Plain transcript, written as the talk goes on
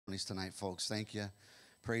Tonight, folks. Thank you.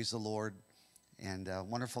 Praise the Lord. And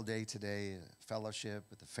wonderful day today, fellowship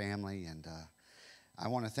with the family. And I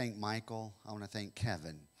want to thank Michael. I want to thank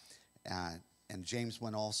Kevin. And James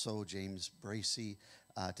went also, James Bracey,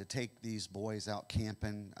 to take these boys out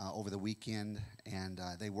camping over the weekend. And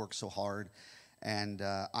they work so hard. And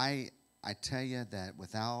I tell you that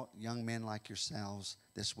without young men like yourselves,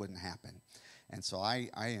 this wouldn't happen. And so I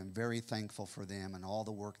am very thankful for them and all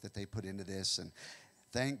the work that they put into this. And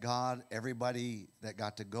thank God everybody that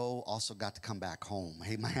got to go also got to come back home.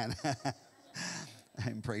 Amen.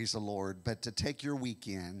 And praise the Lord. But to take your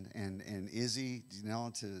weekend and Izzy,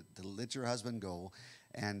 to let your husband go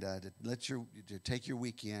and to take your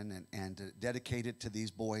weekend and to dedicate it to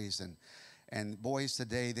these boys. And boys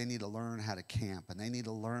today, they need to learn how to camp, and they need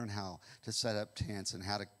to learn how to set up tents and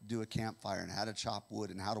how to do a campfire and how to chop wood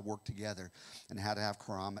and how to work together and how to have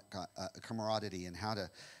camaraderie and how to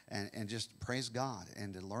and just praise God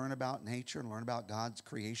and to learn about nature and learn about God's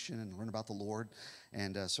creation and learn about the Lord.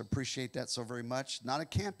 And so appreciate that so very much. Not a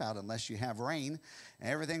camp out unless you have rain.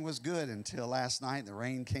 Everything was good until last night. The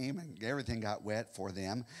rain came and everything got wet for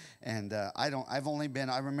them. And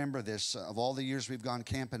I remember this, of all the years we've gone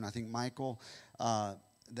camping, I think, Michael,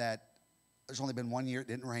 that there's only been 1 year it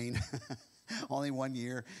didn't rain. Only 1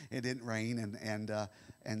 year it didn't rain.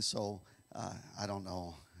 And so I don't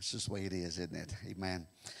know. It's just the way it is, isn't it? Amen.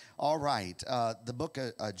 All right. The book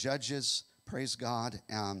of Judges, praise God.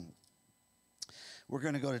 We're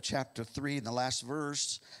going to go to chapter 3 in the last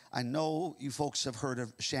verse. I know you folks have heard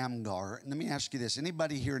of Shamgar. Let me ask you this.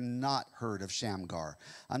 Anybody here not heard of Shamgar?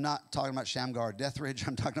 I'm not talking about Shamgar Deathridge.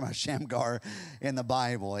 I'm talking about Shamgar in the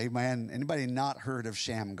Bible. Amen. Anybody not heard of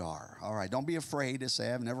Shamgar? All right. Don't be afraid to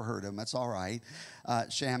say I've never heard of him. That's all right.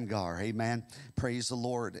 Shamgar. Amen. Praise the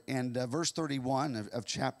Lord. And verse 31 of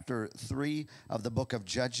chapter 3 of the book of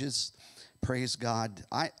Judges. Praise God.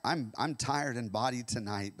 I'm tired in body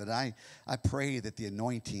tonight, but I pray that the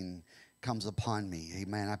anointing comes upon me.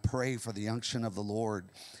 Amen. I pray for the unction of the Lord.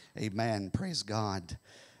 Amen. Praise God.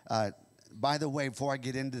 By the way, before I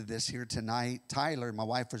get into this here tonight, Tyler, my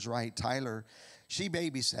wife was right. Tyler, she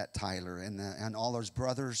babysat Tyler and all his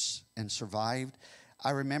brothers and survived.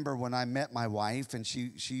 I remember when I met my wife and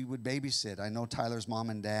she would babysit. I know Tyler's mom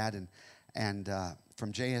and dad and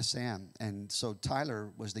from JSM. And so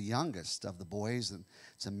Tyler was the youngest of the boys, and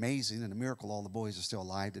it's amazing and a miracle all the boys are still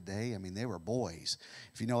alive today. I mean, they were boys,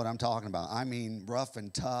 if you know what I'm talking about. I mean, rough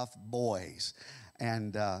and tough boys.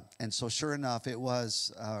 And so sure enough, it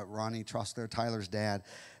was Ronnie Truskler, Tyler's dad,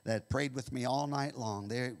 that prayed with me all night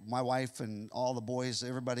long. My wife and all the boys,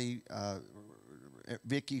 everybody,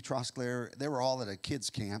 Vicky Truskler, they were all at a kids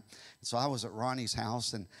camp. So I was at Ronnie's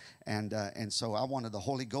house, and so I wanted the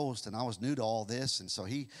Holy Ghost, and I was new to all this. And so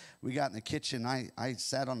we got in the kitchen. I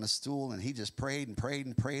sat on the stool, and he just prayed and prayed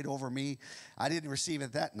and prayed over me. I didn't receive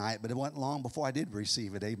it that night, but it wasn't long before I did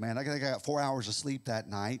receive it. Amen. I think I got 4 hours of sleep that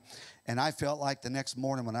night, and I felt like the next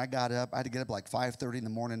morning when I got up, I had to get up like 5:30 in the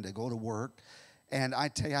morning to go to work. And I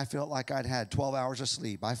tell you, I felt like I'd had 12 hours of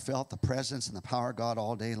sleep. I felt the presence and the power of God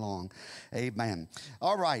all day long. Amen.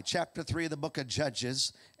 All right, chapter 3 of the book of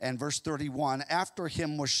Judges and verse 31. After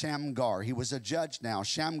him was Shamgar. He was a judge now.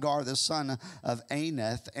 Shamgar, the son of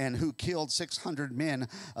Anath, and who killed 600 men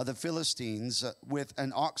of the Philistines with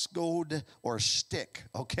an ox goad or stick.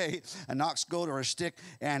 Okay, an ox goad or a stick.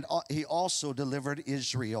 And he also delivered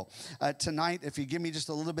Israel. Tonight, if you give me just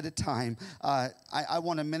a little bit of time, I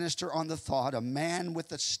want to minister on the thought of man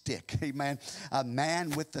with a stick. Amen. A man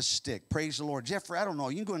with a stick. Praise the Lord. Jeffrey, I don't know.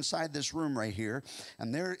 You can go inside this room right here,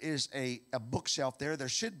 and there is a bookshelf there. There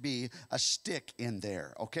should be a stick in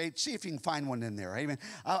there. Okay? See if you can find one in there. Amen.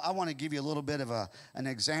 I want to give you a little bit of an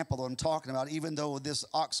example that I'm talking about. Even though this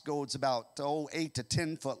ox goad's about 8 to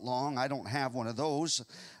 10 foot long, I don't have one of those.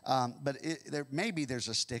 But maybe there's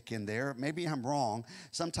a stick in there. Maybe I'm wrong.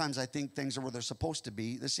 Sometimes I think things are where they're supposed to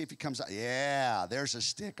be. Let's see if he comes out. Yeah, there's a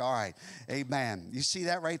stick. All right. Amen. You see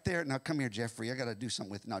that right there? Now, come here, Jeffrey. I got to do something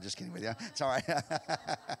with it. No, just kidding with you. It's all right.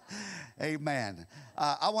 Amen.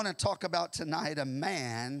 I want to talk about tonight a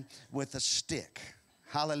man with a stick.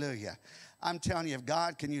 Hallelujah. I'm telling you, if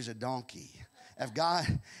God can use a donkey, if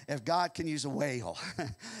God can use a whale,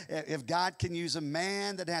 if God can use a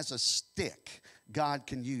man that has a stick, God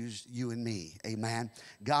can use you and me. Amen.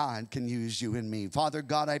 God can use you and me. Father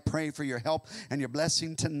God, I pray for your help and your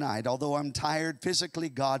blessing tonight. Although I'm tired physically,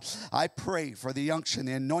 God, I pray for the unction,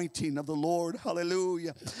 the anointing of the Lord.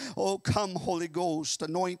 Hallelujah. Oh, come, Holy Ghost,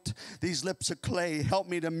 anoint these lips of clay. Help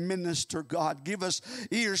me to minister, God. Give us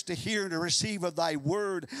ears to hear and to receive of thy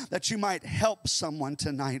word, that you might help someone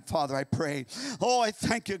tonight, Father, I pray. Oh, I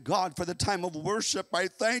thank you, God, for the time of worship. I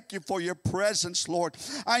thank you for your presence, Lord.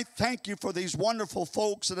 I thank you for these wonderful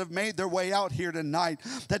folks that have made their way out here tonight,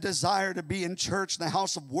 that desire to be in church, in the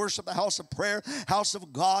house of worship, the house of prayer, house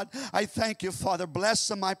of God. I thank you, Father. Bless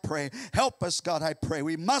them, I pray. Help us, God, I pray.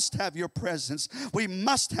 We must have your presence. We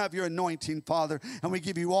must have your anointing, Father, and we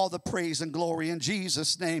give you all the praise and glory in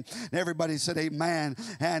Jesus' name. And everybody said amen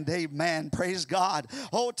and amen. Praise God.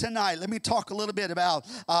 Oh, tonight, let me talk a little bit about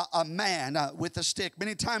a man with a stick.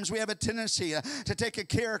 Many times we have a tendency to take a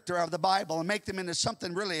character of the Bible and make them into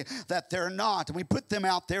something really that they're not. And we put them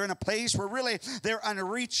out there in a place where really they're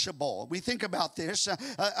unreachable. We think about this.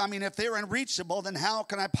 I mean, if they're unreachable, then how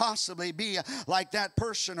can I possibly be like that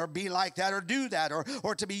person or be like that or do that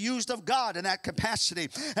or to be used of God in that capacity?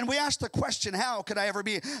 And we ask the question, how could I ever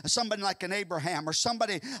be somebody like an Abraham or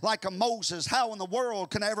somebody like a Moses? How in the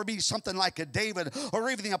world can I ever be something like a David or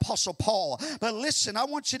even the Apostle Paul? But listen, I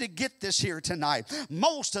want you to get this here tonight.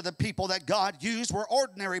 Most of the people that God used were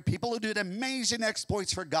ordinary people who did amazing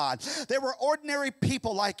exploits for God. They were ordinary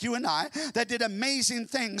people like you and I that did amazing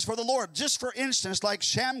things for the Lord. Just for instance, like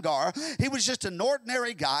Shamgar, he was just an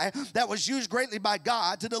ordinary guy that was used greatly by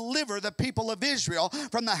God to deliver the people of Israel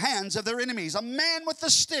from the hands of their enemies. A man with the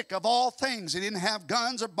stick of all things. He didn't have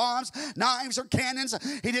guns or bombs, knives or cannons.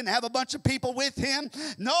 He didn't have a bunch of people with him.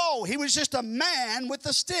 No, he was just a man with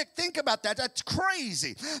a stick. Think about that. That's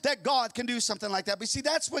crazy that God can do something like that. But see,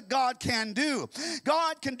 that's what God can do.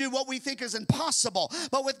 God can do what we think is impossible.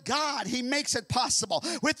 But with God, he makes it possible.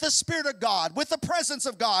 With the Spirit of God, with the presence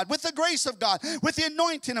of God, with the grace of God, with the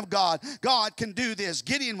anointing of God, God can do this.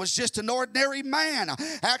 Gideon was just an ordinary man.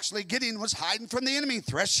 Actually, Gideon was hiding from the enemy,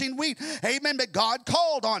 threshing wheat. Amen. But God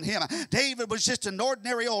called on him. David was just an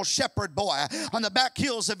ordinary old shepherd boy on the back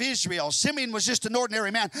hills of Israel. Simeon was just an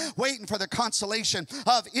ordinary man waiting for the consolation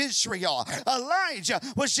of Israel. Elijah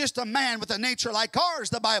was just a man with a nature like ours,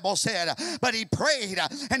 the Bible said. But he prayed,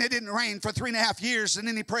 and it didn't rain for 3.5 years. And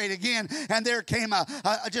then he prayed again, and there came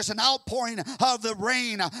just an outpouring of the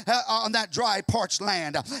rain on that dry, parched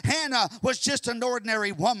land. Hannah was just an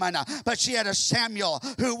ordinary woman, but she had a Samuel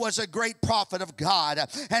who was a great prophet of God.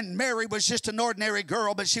 And Mary was just an ordinary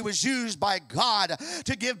girl, but she was used by God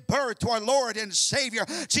to give birth to our Lord and Savior,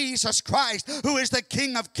 Jesus Christ, who is the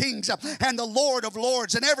King of kings and the Lord of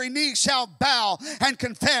lords. And every knee shall bow and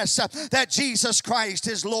confess that Jesus Christ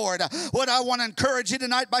is Lord. What I want to encourage you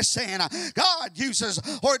tonight by saying, God uses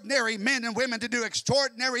ordinary men and women to do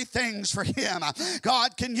extraordinary things for him.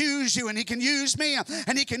 God can use you, and he can use me,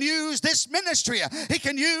 and he can use this ministry. He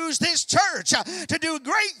can use this church to do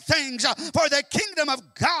great things for the kingdom of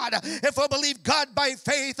God if we believe God by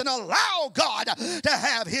faith and allow God to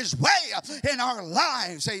have his way in our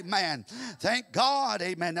lives. Amen. Thank God.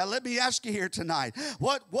 Amen. Now let me ask you here tonight,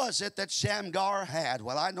 what was it that Shamgar had?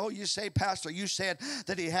 Well, I know you say, Pastor, you said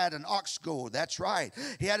that he had an ox goad. That's right.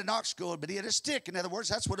 He had an ox goad, but he had a stick. In other words,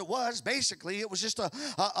 that's what it was. Basically, it was just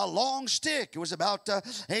a long stick. It was about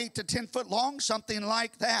 8 to 10 foot long, something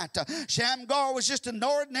like that. Shamgar was just an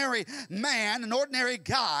ordinary man, an ordinary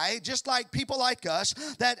guy, just like people like us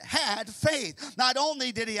that had faith. Not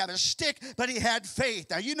only did he have a stick, but he had faith.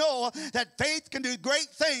 Now, you know that faith can do great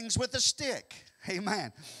things with a stick.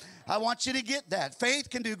 Amen. I want you to get that. Faith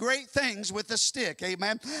can do great things with a stick.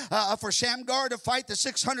 Amen. For Shamgar to fight the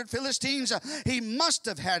 600 Philistines, he must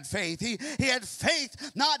have had faith. He had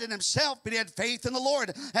faith not in himself, but he had faith in the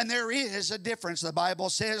Lord. And there is a difference. The Bible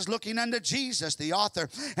says, looking unto Jesus, the author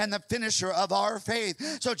and the finisher of our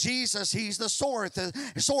faith. So Jesus, he's the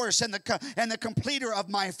source and the completer of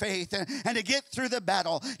my faith. And to get through the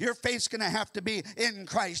battle, your faith's going to have to be in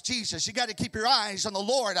Christ Jesus. You got to keep your eyes on the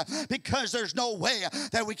Lord, because there's no way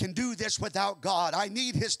that we can do this without God. I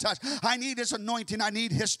need his touch. I need his anointing. I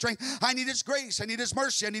need his strength. I need his grace. I need his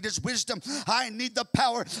mercy. I need his wisdom. I need the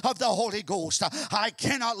power of the Holy Ghost. I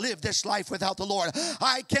cannot live this life without the Lord.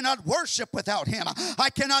 I cannot worship without him. I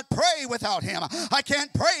cannot pray without him. I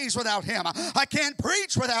can't praise without him. I can't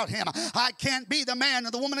preach without him. I can't be the man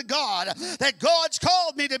or the woman of God that God's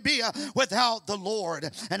called me to be without the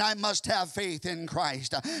Lord. And I must have faith in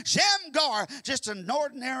Christ. Shamgar, just an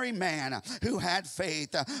ordinary man who had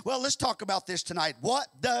faith. Well, let's talk about this tonight. What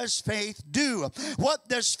does faith do? What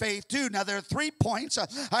does faith do? Now, there are 3 points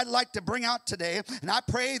I'd like to bring out today, and I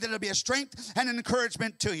pray that it'll be a strength and an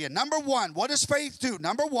encouragement to you. Number one, what does faith do?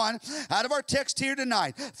 Number one, out of our text here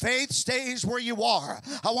tonight, faith stays where you are.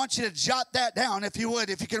 I want you to jot that down if you would.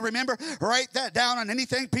 If you can remember, write that down on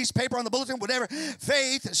anything, piece of paper, on the bulletin, whatever.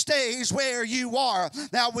 Faith stays where you are.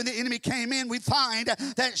 Now, when the enemy came in, we find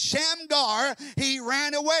that Shamgar, he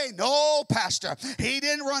ran away. No, Pastor, he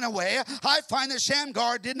didn't run away. I find that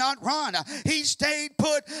Shamgar did not run. He stayed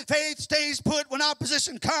put. Faith stays put when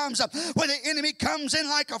opposition comes. When the enemy comes in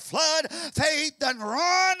like a flood, faith doesn't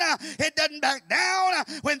run. It doesn't back down.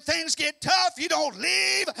 When things get tough, you don't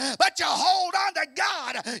leave, but you hold on to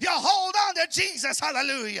God. You hold on to Jesus.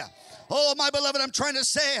 Hallelujah. Oh, my beloved, I'm trying to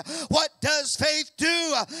say, what does faith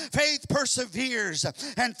do? Faith perseveres,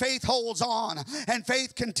 and faith holds on, and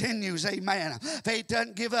faith continues. Amen. Faith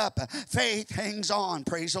doesn't give up. Faith hangs on.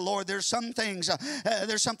 Praise the Lord. There's some things,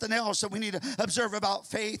 there's something else that we need to observe about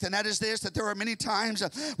faith, and that is this, that there are many times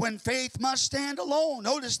when faith must stand alone.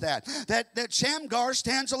 Notice that Shamgar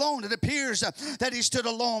stands alone. It appears that he stood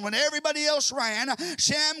alone. When everybody else ran,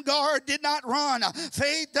 Shamgar did not run.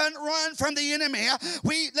 Faith doesn't run from the enemy.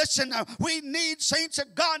 We need saints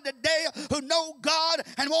of God today who know God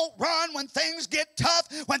and won't run when things get tough,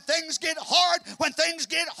 when things get hard, when things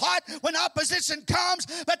get hot, when opposition comes,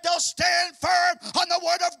 but they'll stand firm on the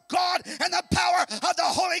word of God and the power of the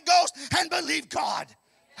Holy Ghost and believe God.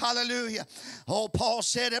 Hallelujah. Oh, Paul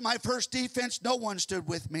said, at my first defense, no one stood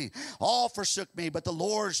with me. All forsook me, but the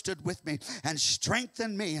Lord stood with me and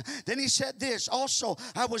strengthened me. Then he said this, also,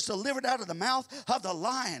 I was delivered out of the mouth of the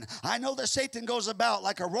lion. I know that Satan goes about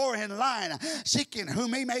like a roaring lion, seeking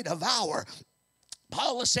whom he may devour.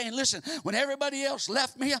 Paul is saying, listen, when everybody else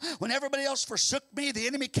left me, when everybody else forsook me, the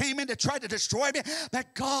enemy came in to try to destroy me,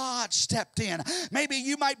 that God stepped in. Maybe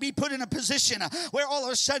you might be put in a position where all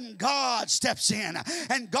of a sudden God steps in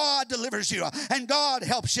and God delivers you and God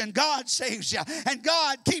helps you and God saves you and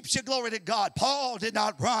God keeps you. Glory to God. Paul did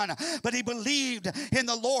not run, but he believed in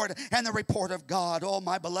the Lord and the report of God. Oh,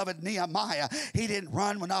 my beloved Nehemiah, he didn't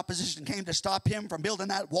run when opposition came to stop him from building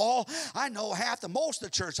that wall. I know most of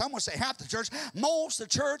the church, I'm going to say half the church, most the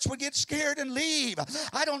church would get scared and leave.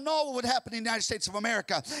 I don't know what would happen in the United States of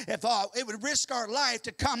America if it would risk our life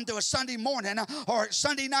to come to a Sunday morning or a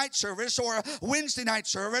Sunday night service or a Wednesday night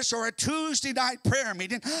service or a Tuesday night prayer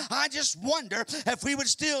meeting. I just wonder if we would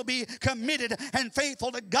still be committed and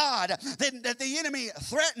faithful to God. That the enemy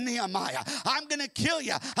threatened Nehemiah. I'm going to kill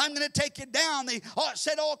you. I'm going to take you down. They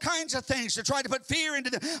said all kinds of things to try to put fear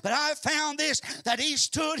into them. But I found this, that he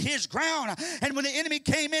stood his ground. And when the enemy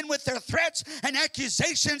came in with their threats and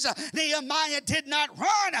accusations, Nehemiah did not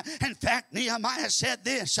run. In fact, Nehemiah said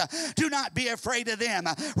this, do not be afraid of them.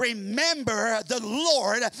 Remember the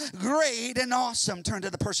Lord, great and awesome. Turn to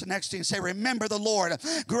the person next to you and say, remember the Lord,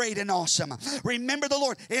 great and awesome. Remember the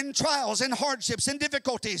Lord in trials, in hardships, in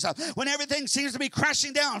difficulties, when everything seems to be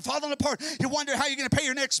crashing down, falling apart. You wonder how you're going to pay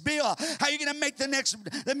your next bill, how you're going to make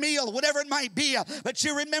the meal, whatever it might be. But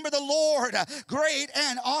you remember the Lord, great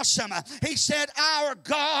and awesome. He said, our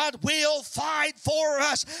God will fight for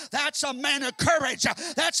us. That's a man of courage.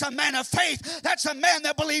 That's a man of faith. That's a man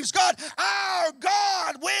that believes God. Our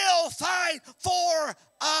God will fight for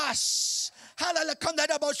us.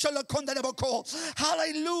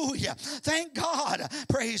 Hallelujah. Thank God.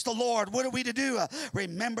 Praise the Lord. What are we to do?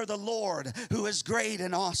 Remember the Lord who is great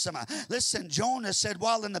and awesome. Listen, Jonah said,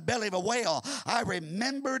 while in the belly of a whale, I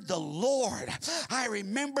remembered the Lord. I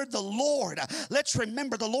remembered the Lord. Let's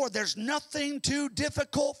remember the Lord. There's nothing too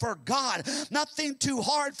difficult for God. Nothing too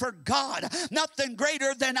hard for God. Nothing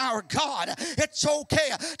greater than our God. It's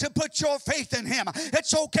okay to put your faith in Him.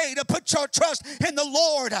 It's okay to put your trust in the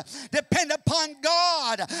Lord. Depend upon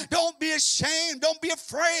God. Don't be ashamed. Don't be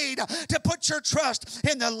afraid to put your trust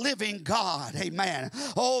in the living God. Amen.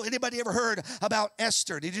 Oh, anybody ever heard about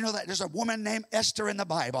Esther? Did you know that there's a woman named Esther in the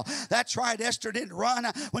Bible? That's right. Esther didn't run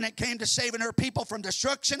when it came to saving her people from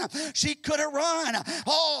destruction. She could have run.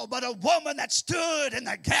 Oh, but a woman that stood in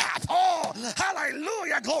the gap. Oh,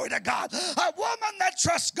 hallelujah. Glory to God. A woman that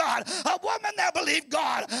trusts God. A woman that believed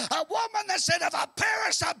God. A woman that said, if I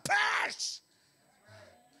perish, I perish.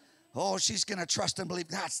 Oh, she's going to trust and believe.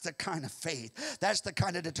 That's the kind of faith. That's the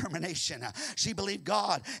kind of determination. She believed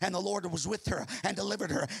God, and the Lord was with her and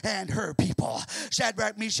delivered her and her people.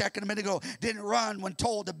 Shadrach, Meshach, and Abednego didn't run when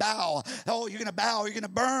told to bow. Oh, you're going to bow, you're going to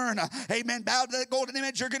burn. Amen. Bow to that golden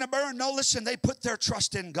image, you're going to burn. No, listen, they put their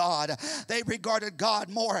trust in God. They regarded God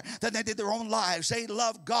more than they did their own lives. They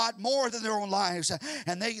loved God more than their own lives.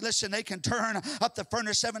 And they, listen, they can turn up the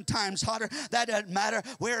furnace 7 times hotter. That doesn't matter.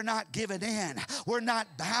 We're not giving in. We're not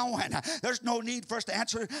bowing. There's no need for us to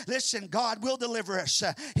answer. Listen, God will deliver us.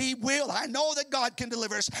 He will. I know that God can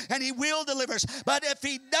deliver us, and He will deliver us. But if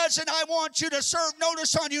He doesn't, I want you to serve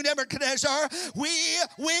notice on you, Nebuchadnezzar. We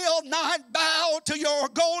will not bow to your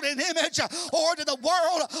golden image or to the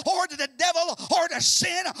world or to the devil or to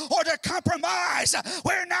sin or to compromise.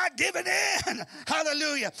 We're not giving in.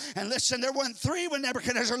 Hallelujah. And listen, there weren't 3 when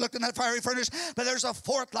Nebuchadnezzar looked in that fiery furnace, but there's a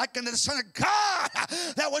 4th like unto the Son of God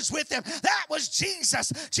that was with him. That was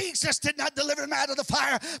Jesus. Jesus did not deliver them out of the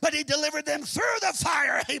fire, but He delivered them through the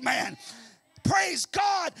fire. Amen. Praise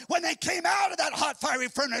God. When they came out of that hot fiery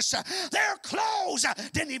furnace, their clothes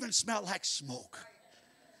didn't even smell like smoke.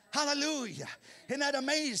 Hallelujah. Isn't that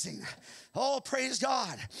amazing? Oh, praise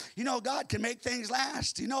God. You know, God can make things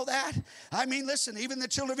last. You know that? I mean, listen, even the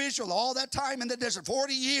children of Israel, all that time in the desert,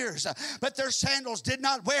 40 years, but their sandals did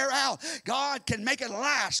not wear out. God can make it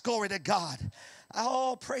last. Glory to God.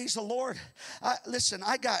 Oh, praise the Lord. Listen,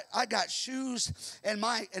 I got shoes in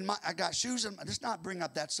my I got shoes in, let's not bring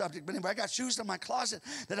up that subject, but anyway, I got shoes in my closet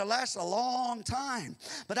that'll last a long time.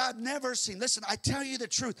 But I've never seen, listen, I tell you the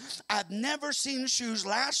truth, I've never seen shoes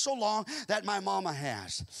last so long that my mama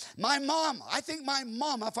has. My mom, I think my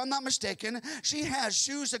mom, if I'm not mistaken, she has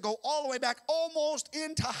shoes that go all the way back almost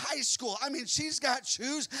into high school. I mean, she's got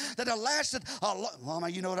shoes that have lasted a long, Mama,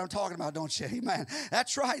 you know what I'm talking about, don't you? Amen.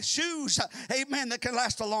 That's right, shoes. Amen. That can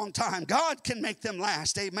last a long time. God can make them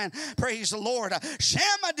last. Amen. Praise the Lord.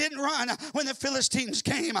 Shammah didn't run when the Philistines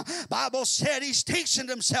came. Bible said he stationed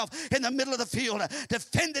himself in the middle of the field,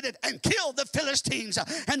 defended it, and killed the Philistines.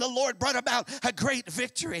 And the Lord brought about a great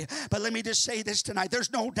victory. But let me just say this tonight.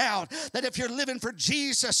 There's no doubt that if you're living for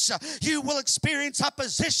Jesus, you will experience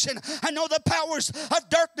opposition. I know the powers of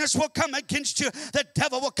darkness will come against you. The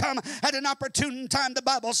devil will come at an opportune time, the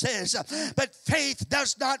Bible says. But faith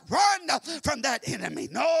does not run from that enemy.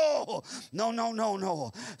 No.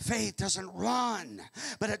 Faith doesn't run,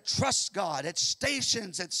 but it trusts God. It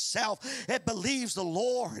stations itself. It believes the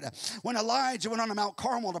Lord. When Elijah went on to Mount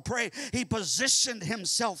Carmel to pray, he positioned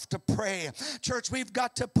himself to pray. Church, we've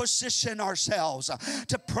got to position ourselves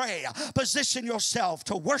to pray. Position yourself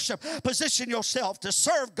to worship. Position yourself to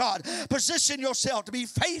serve God. Position yourself to be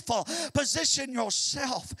faithful. Position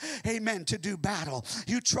yourself, amen, to do battle.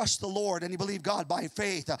 You trust the Lord and you believe God by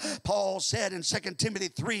faith. Paul said in 2 Timothy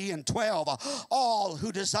 3:12, all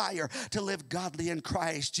who desire to live godly in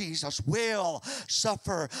Christ Jesus will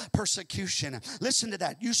suffer persecution. Listen to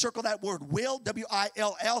that. You circle that word will,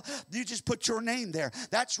 W-I-L-L. You just put your name there.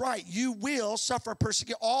 That's right. You will suffer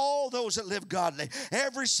persecution. All those that live godly.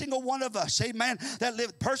 Every single one of us, amen, that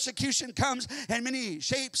live. Persecution comes in many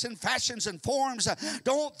shapes and fashions and forms.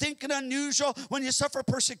 Don't think it unusual when you suffer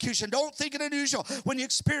persecution. Don't think it unusual when you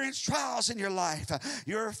experience trials in your life.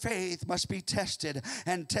 Your faith must be tested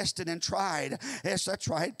and tried. Yes, that's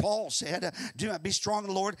right. Paul said, do not be strong in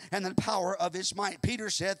the Lord and the power of His might. Peter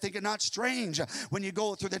said, think it not strange when you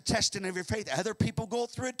go through the testing of your faith. Other people go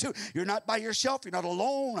through it too. You're not by yourself. You're not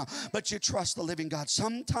alone, but you trust the living God.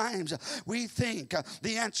 Sometimes we think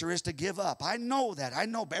the answer is to give up. I know that. I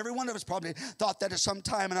know. Every one of us probably thought that at some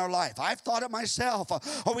time in our life. I've thought it myself.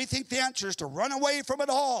 Or we think the answer is to run away from it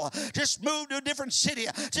all. Just move to a different city.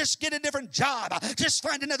 Just get a different job. Just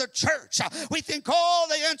find another church. We think all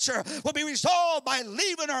the answer will be resolved by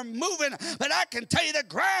leaving or moving. But I can tell you the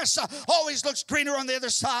grass always looks greener on the other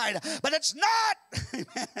side. But it's not.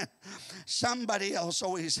 Somebody else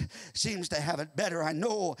always seems to have it better. I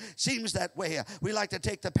know it seems that way. We like to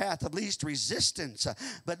take the path of least resistance.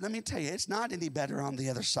 But let me tell you, it's not any better on the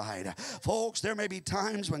other side. Folks, there may be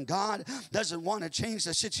times when God doesn't want to change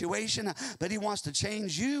the situation, but He wants to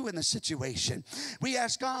change you in the situation. We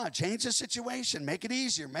ask God, change the situation, make it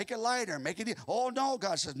easier, make it lighter, make it oh no,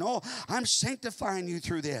 God says, no, I'm sanctifying you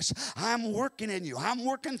through this. I'm working in you. I'm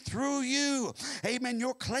working through you. Amen.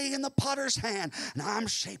 You're clay in the potter's hand, and I'm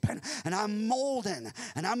shaping, and I'm molding,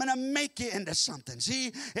 and I'm going to make you into something.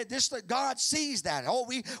 See, God sees that. Oh,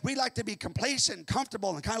 we like to be complacent,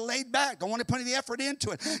 comfortable, and kind of laid back. Don't want to put any effort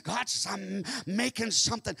into it. God says, I'm making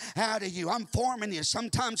something out of you. I'm forming you.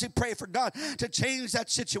 Sometimes we pray for God to change that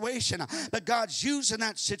situation, but God's using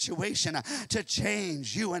that situation to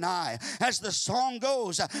change you and I. As the song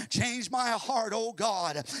goes, change my heart, oh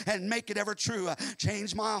God, and make it ever true.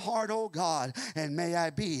 Change my heart, oh God, and may I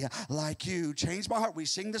be like you. Change my heart. We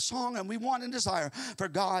sing the song and we want and desire for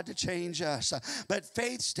God to change us. But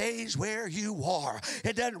faith stays where you are.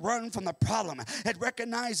 It doesn't run from the problem. It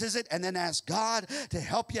recognizes it and then asks God to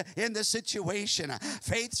help you in the situation.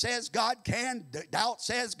 Faith says God can. Doubt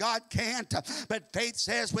says God can't. But faith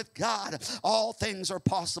says with God, all things are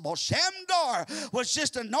possible. Shamgar was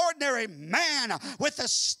just an ordinary man with a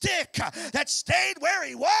stick that stayed where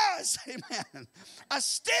he was. Amen. A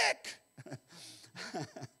stick.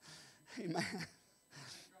 Amen.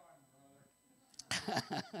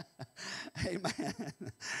 Amen.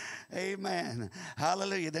 Amen.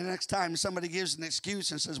 Hallelujah. The next time somebody gives an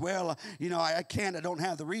excuse and says, well, I can't, I don't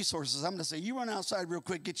have the resources, I'm going to say, you run outside real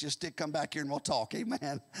quick, get your stick, come back here and we'll talk.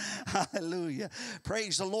 Amen. Hallelujah.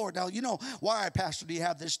 Praise the Lord. Now, why, Pastor, do you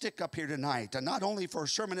have this stick up here tonight? Not only for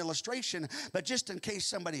sermon illustration, but just in case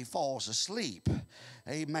somebody falls asleep.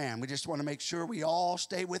 Amen. We just want to make sure we all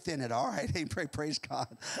stay within it. All right. Hey, praise God.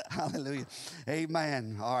 Hallelujah.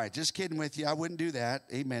 Amen. All right. Just kidding with you. I wouldn't do that.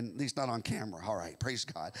 Amen. At least not on camera. All right. Praise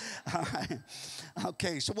God. All right.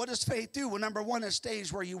 Okay. So what does faith do? Well, number one, it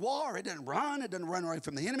stays where you are. It doesn't run. It doesn't run away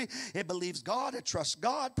from the enemy. It believes God. It trusts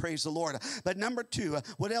God. Praise the Lord. But number two,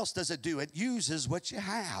 what else does it do? It uses what you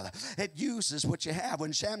have. It uses what you have.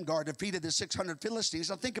 When Shamgar defeated the 600 Philistines,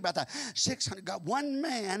 now think about that. 600, God, one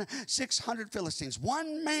man, 600 Philistines.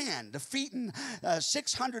 One man defeating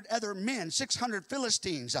 600 other men, 600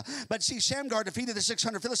 Philistines. But see, Shamgar defeated the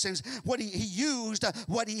 600 Philistines. What he used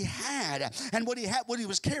what he had. And what he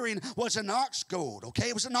was carrying was an ox goad. Okay,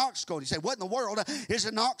 it was an ox goad. You say, what in the world is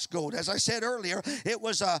an ox goad? As I said earlier, it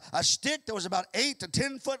was a stick that was about 8 to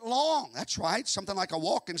 10 foot long. That's right, something like a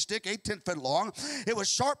walking stick, 8 to 10 foot long. It was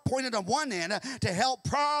sharp pointed on one end to help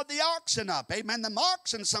prod the oxen up. Amen. The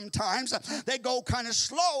oxen sometimes, they go kind of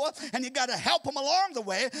slow, and you got to help them along the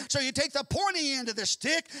way. So you take the pointy end of the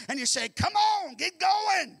stick and you say, come on, get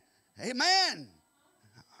going. Amen.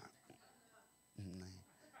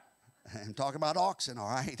 I'm talking about oxen, all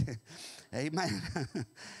right? Amen.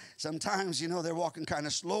 Sometimes, they're walking kind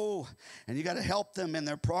of slow, and you got to help them in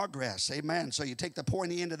their progress. Amen. So you take the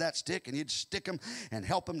pointy end of that stick, and you stick them and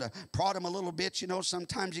help them to prod them a little bit.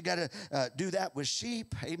 Sometimes you got to do that with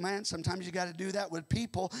sheep. Amen. Sometimes you got to do that with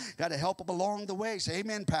people. Got to help them along the way. Say,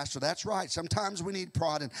 amen, Pastor. That's right. Sometimes we need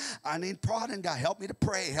prodding. I need prodding. God, help me to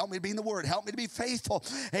pray. Help me to be in the Word. Help me to be faithful.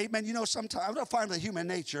 Amen. Sometimes I find with human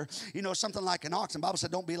nature, something like an ox. The Bible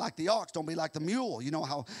said, don't be like the ox. Don't be like the mule. You know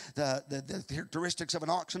how the characteristics of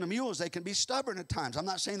an ox and a mule is they can be stubborn at times. I'm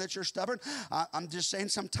not saying that you're stubborn. I'm just saying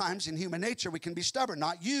sometimes in human nature we can be stubborn.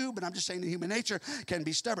 Not you, but I'm just saying that human nature can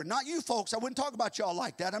be stubborn. Not you folks. I wouldn't talk about y'all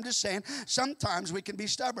like that. I'm just saying sometimes we can be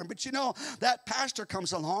stubborn. But that pastor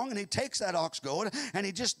comes along and he takes that ox goad and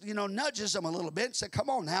he just, nudges them a little bit and said, come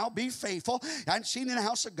on now, be faithful. I haven't seen in the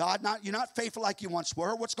house of God. You're not faithful like you once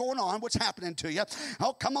were. What's going on? What's happening to you?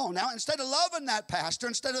 Oh, come on now. Instead of loving that pastor,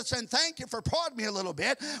 instead of saying thank you for prodding me a little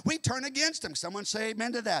bit, we turn against him. Someone say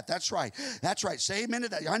amen to that. That's right. That's right. Say amen to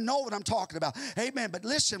that. I know what I'm talking about. Amen. But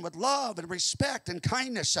listen, with love and respect and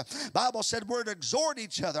kindness. Bible said we're to exhort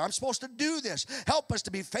each other. I'm supposed to do this. Help us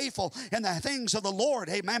to be faithful in the things of the Lord.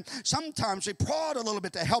 Amen. Sometimes we prod a little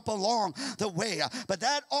bit to help along the way. But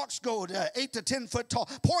that ox goad, 8 to 10 foot tall,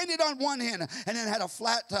 pointed on one end and then had a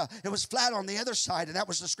flat, it was flat on the other side. And that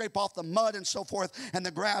was to scrape off the mud and so forth and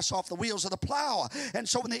the grass off the wheels of the plow. And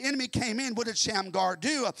so when the enemy came in, what did Shamgar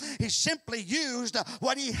do? He simply used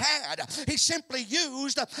what he had. He simply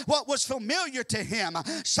used what was familiar to him.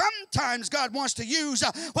 Sometimes God wants to use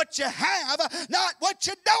what you have, not what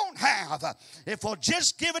you don't have. If we'll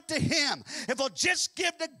just give it to him, if we'll just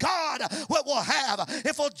give to God what we'll have,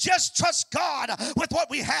 if we'll just trust God with what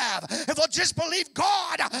we have, if we'll just believe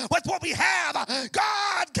God with what we have,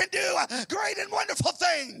 God can do great and wonderful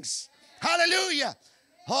things. Hallelujah.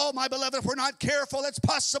 Oh, my beloved, if we're not careful, it's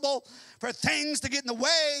possible for things to get in the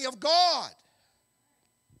way of God.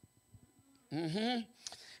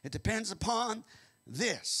 It depends upon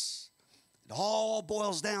this. It all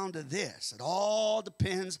boils down to this. It all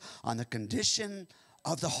depends on the condition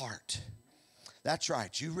of the heart. That's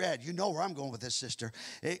right. You read. You know where I'm going with this, sister.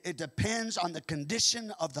 It depends on the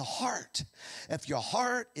condition of the heart. If your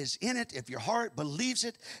heart is in it, if your heart believes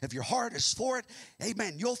it, if your heart is for it,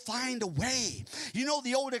 amen, you'll find a way. You know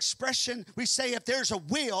the old expression, we say, if there's a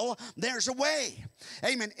will, there's a way.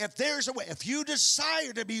 Amen. If there's a way, if you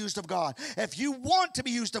desire to be used of God, if you want to be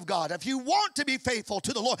used of God, if you want to be faithful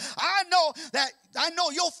to the Lord, I know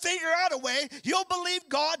you'll figure out a way. You'll believe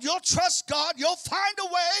God. You'll trust God. You'll find a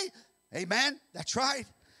way. Amen. That's right.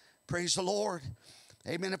 Praise the Lord.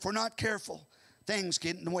 Amen. If we're not careful, things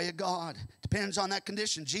get in the way of God. Depends on that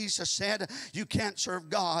condition. Jesus said you can't serve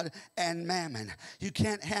God and mammon. You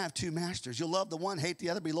can't have two masters. You'll love the one, hate the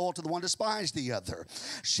other, be loyal to the one, despise the other.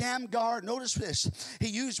 Shamgar, notice this. He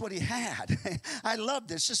used what he had. I love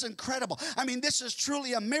this. This is incredible. I mean, this is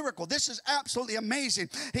truly a miracle. This is absolutely amazing.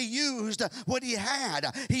 He used what he had.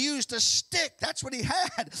 He used a stick. That's what he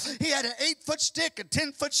had. He had an 8-foot stick, a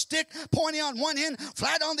 10-foot stick, pointing on one end,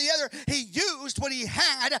 flat on the other. He used what he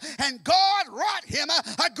had, and God brought him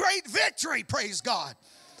a great victory. Praise God.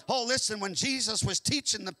 Oh, listen, when Jesus was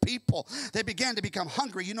teaching the people, they began to become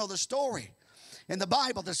hungry. You know the story. In the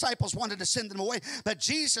Bible, the disciples wanted to send them away, but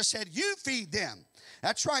Jesus said, you feed them.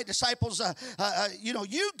 That's right, disciples,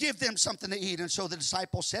 you give them something to eat. And so the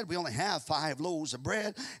disciples said, we only have 5 loaves of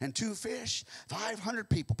bread and 2 fish. 500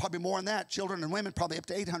 people, probably more than that. Children and women, probably up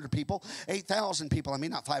to 800 people. 8,000 people,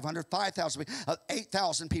 not 500, 5,000,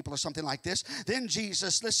 8,000 people or something like this. Then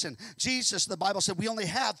Jesus, the Bible said, we only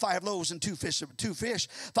have 5 loaves and 2 fish.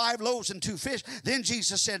 5 loaves and 2 fish. Then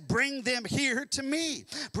Jesus said, bring them here to me.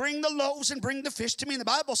 Bring the loaves and bring the fish to me. And the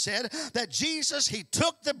Bible said that Jesus, he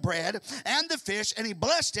took the bread and the fish and he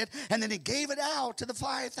blessed it, and then he gave it out to the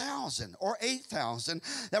 5,000 or 8,000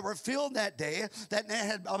 that were filled that day. That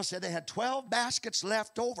they had 12 baskets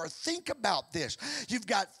left over. Think about this. You've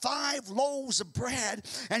got 5 loaves of bread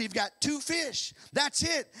and you've got 2 fish. That's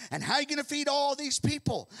it. And how are you going to feed all these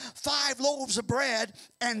people? 5 loaves of bread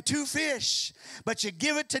and 2 fish. But you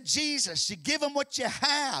give it to Jesus. You give him what you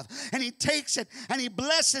have, and he takes it and he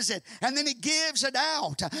blesses it, and then he gives it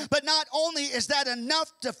out. But not only is that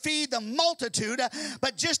enough to feed the multitude,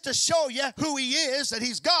 but just to show you who he is, that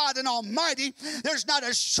he's God and Almighty. There's not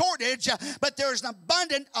a shortage, but there's an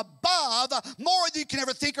abundant above, more than you can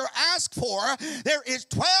ever think or ask for. There is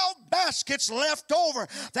 12 baskets left over.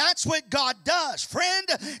 That's what God does. Friend,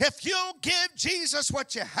 if you give Jesus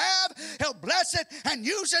what you have, he'll bless it and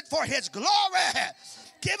use it for his glory.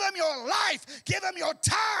 Give him your life. Give him your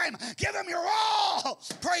time. Give him your all.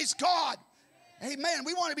 Praise God. Amen.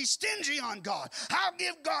 We want to be stingy on God. I'll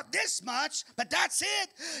give God this much, but that's it.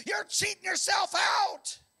 You're cheating yourself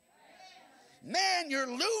out. Man, you're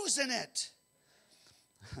losing it.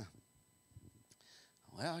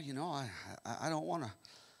 Well, I don't want to.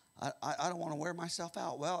 I don't want to wear myself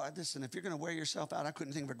out. Well, listen, if you're going to wear yourself out, I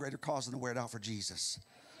couldn't think of a greater cause than to wear it out for Jesus.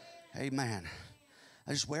 Amen.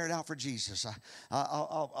 I just wear it out for Jesus.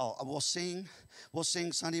 We'll sing. We'll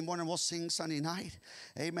sing Sunday morning. We'll sing Sunday night.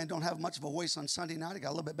 Amen. Don't have much of a voice on Sunday night. I got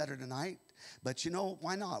a little bit better tonight. But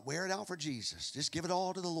why not? Wear it out for Jesus. Just give it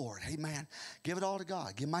all to the Lord. Amen. Give it all to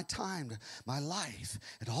God. Give my time, my life.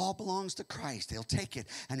 It all belongs to Christ. He'll take it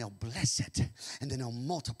and he'll bless it. And then he'll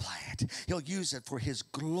multiply it. He'll use it for his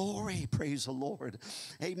glory. Praise the Lord.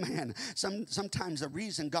 Amen. Sometimes the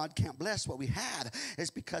reason God can't bless what we have is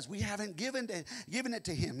because we haven't given it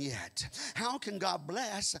to him yet. How can God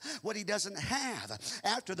bless what he doesn't have?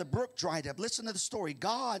 After the brook dried up, listen to the story.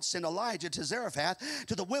 God sent Elijah to Zarephath,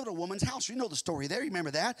 to the widow woman's house. You know the story there. You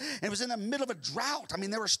remember that? And it was in the middle of a drought.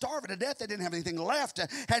 They were starving to death. They didn't have anything left.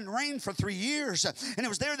 Hadn't rained for 3 years. And it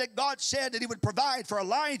was there that God said that he would provide for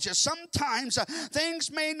Elijah. Sometimes things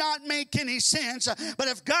may not make any sense, but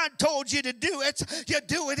if God told you to do it, you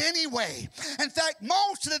do it anyway. In fact,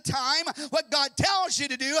 most of the time, what God tells you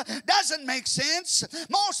to do doesn't make sense.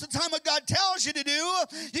 Most of the time, what God tells you to do,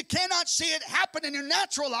 you cannot see it happen in your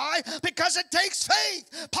natural eye because it takes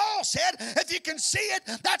faith. Paul said, if you can see it,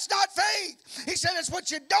 that's not faith. He said it's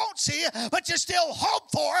what you don't see, but you still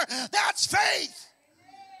hope for. That's faith.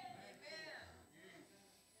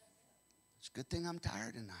 It's a good thing I'm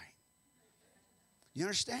tired tonight. You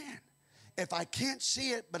understand? If I can't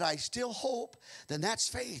see it, but I still hope, then that's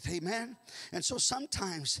faith. Amen? And so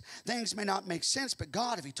sometimes things may not make sense, but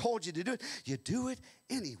God, if he told you to do it, you do it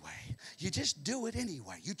anyway. You just do it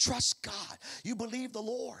anyway. You trust God. You believe the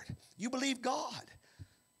Lord. You believe God.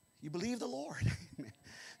 You believe the Lord. Amen.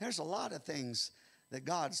 There's a lot of things that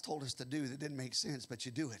God's told us to do that didn't make sense, but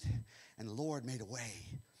you do it. And the Lord made a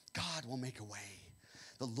way. God will make a way.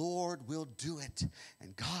 The Lord will do it,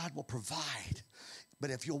 and God will provide. But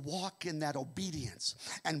if you'll walk in that obedience,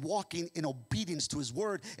 and walking in obedience to his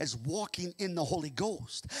word is walking in the Holy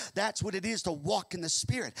Ghost. That's what it is to walk in the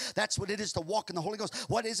Spirit. That's what it is to walk in the Holy Ghost.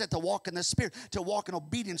 What is it to walk in the Spirit? To walk in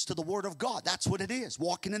obedience to the word of God. That's what it is,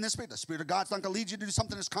 walking in the Spirit. The Spirit of God's not going to lead you to do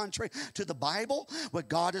something that's contrary to the Bible. What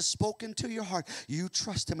God has spoken to your heart, you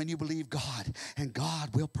trust him and you believe God, and God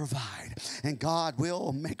will provide, and God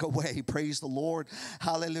will make a way. Praise the Lord.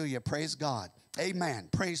 Hallelujah. Praise God. Amen.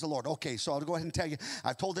 Praise the Lord. Okay, so I'll go ahead and tell you.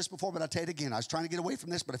 I've told this before, but I'll tell it again. I was trying to get away from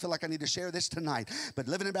this, but I feel like I need to share this tonight. But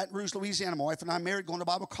living in Baton Rouge, Louisiana, my wife and I married, going to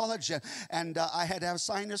Bible college, and I had to have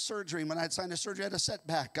sinus surgery. And when I had sinus surgery, I had a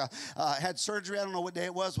setback. Had surgery, I don't know what day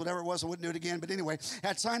it was, whatever it was, I wouldn't do it again. But anyway,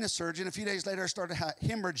 had sinus surgery, and a few days later, I started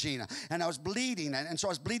hemorrhaging, and I was bleeding. And so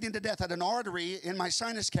I was bleeding to death. I had an artery in my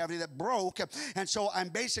sinus cavity that broke, and so I'm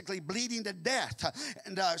basically bleeding to death.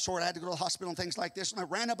 And so I had to go to the hospital and things like this. And I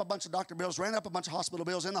ran up a bunch of doctor bills, ran up a bunch of hospital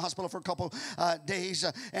bills, in the hospital for a couple days.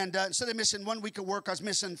 And instead of missing 1 week of work, I was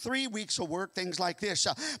missing 3 weeks of work, things like this.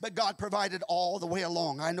 But God provided all the way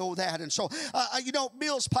along. I know that. And so,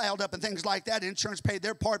 bills piled up and things like that. Insurance paid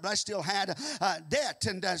their part, but I still had debt.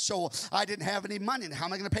 And so I didn't have any money. And how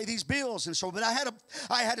am I going to pay these bills? And so, but I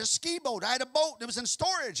had a ski boat. I had a boat that was in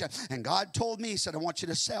storage. And God told me, He said, I want you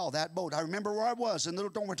to sell that boat. I remember where I was in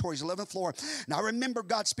little dormitories, 11th floor. And I remember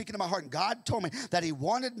God speaking to my heart. And God told me that He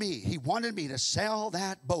wanted me to sell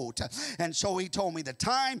that boat. And so He told me the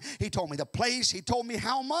time, He told me the place, He told me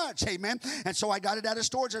how much. Amen. And so I got it out of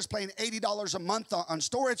storage. I was paying $80 a month on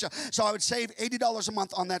storage, so I would save $80 a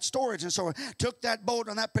month on that storage. And so I took that boat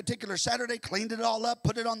on that particular Saturday, cleaned it all up,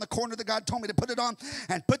 put it on the corner that God told me to put it on,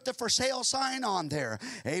 and put the for sale sign on there.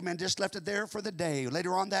 Amen. Just left it there for the day.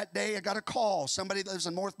 Later on that day, I got a call. Somebody that lives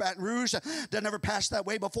in North Baton Rouge that never passed that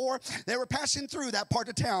way before. They were passing through that part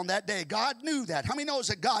of town that day. God knew that. How many knows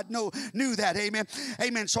that God knew that? Amen.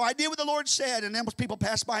 Amen. So I did what the Lord said, and then people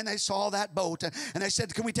passed by and they saw that boat, and they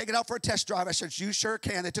said, can we take it out for a test drive? I said, you sure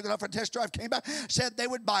can. They took it out for a test drive, came back, said they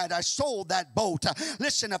would buy it. I sold that boat.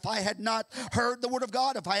 Listen, if I had not heard the word of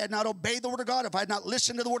God, if I had not obeyed the word of God, if I had not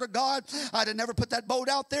listened to the word of God, I'd have never put that boat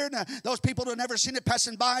out there. And those people would have never seen it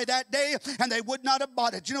passing by that day, and they would not have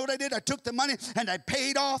bought it. You know what I did? I took the money and I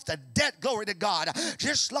paid off the debt. Glory to God.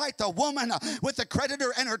 Just like the woman with the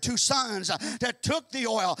creditor and her 2 sons that took the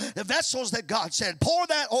oil, the vessels that God said, pour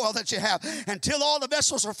that oil that you have until all the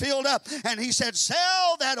vessels are filled up. And He said,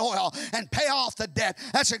 sell that oil and pay off the debt.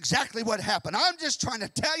 That's exactly what happened. I'm just trying to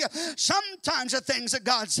tell you, sometimes the things that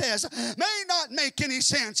God says may not make any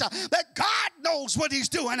sense, but God knows what He's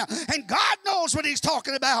doing, and God knows what He's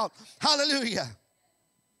talking about. Hallelujah.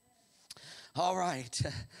 All right.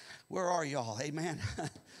 Where are y'all? Amen.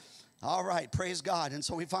 All right, praise God. And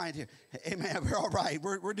so we find here, amen, we're all right.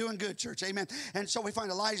 We're doing good, church, amen. And so we find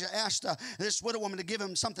Elijah asked this widow woman to give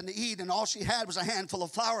him something to eat, and all she had was a handful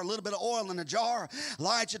of flour, a little bit of oil in a jar.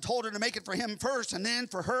 Elijah told her to make it for him first, and then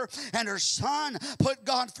for her and her son. Put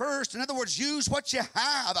God first. In other words, use what you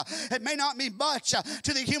have. It may not mean much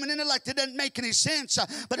to the human intellect. It doesn't make any sense.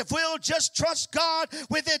 But if we'll just trust God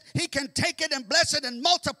with it, He can take it and bless it and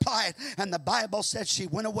multiply it. And the Bible says she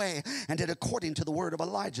went away and did according to the word of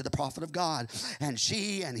Elijah, the prophet of God. And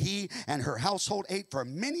she and he and her household ate for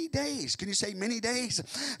many days. Can you say many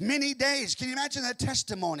days? Many days. Can you imagine that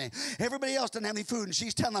testimony? Everybody else doesn't have any food, and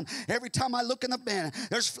she's telling them, every time I look in the bin,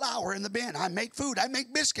 there's flour in the bin. I make food. I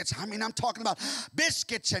make biscuits. I mean, I'm talking about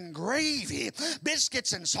biscuits and gravy.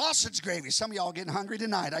 Biscuits and sausage gravy. Some of y'all getting hungry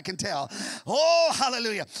tonight, I can tell. Oh,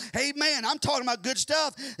 hallelujah. Amen. I'm talking about good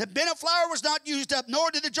stuff. The bin of flour was not used up,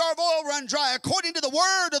 nor did the jar of oil run dry, according to the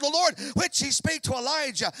word of the Lord, which He spake to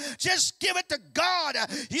Elijah. Just give it to God.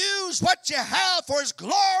 Use what you have for His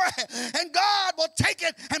glory, and God will take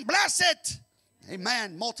it and bless it.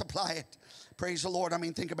 Amen. Multiply it. Praise the Lord. I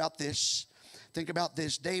mean, think about this. Think about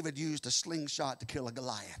this. David used a slingshot to kill a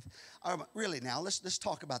Goliath. Really now, let's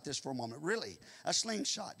talk about this for a moment. Really, a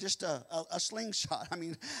slingshot, just a slingshot. I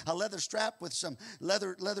mean, a leather strap with some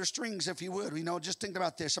leather strings, if you would. You know, just think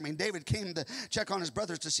about this. I mean, David came to check on his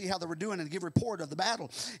brothers to see how they were doing and give report of the battle.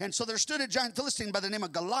 And so there stood a giant Philistine by the name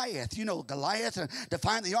of Goliath. You know, Goliath,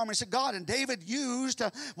 defiant the armies of God. And David used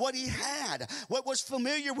what he had, what was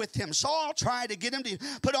familiar with him. Saul tried to get him to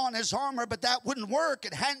put on his armor, but that wouldn't work.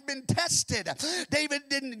 It hadn't been tested. David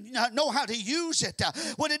didn't know how to use it.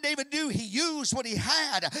 What did David do? He used what he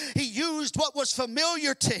had. He used what was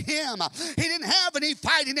familiar to him. He didn't have any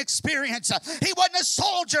fighting experience. He wasn't a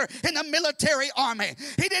soldier in the military army.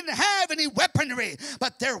 He didn't have any weaponry,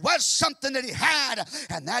 but there was something that he had,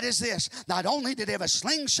 and that is this. Not only did he have a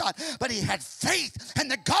slingshot, but he had faith in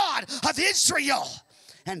the God of Israel.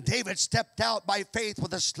 And David stepped out by faith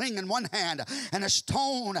with a sling in one hand and a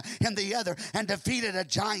stone in the other and defeated a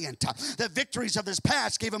giant. The victories of his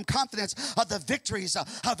past gave him confidence of the victories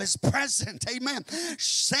of his present. Amen.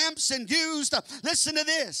 Samson used, listen to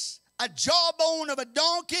this, a jawbone of a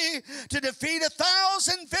donkey to defeat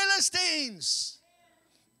 1,000 Philistines.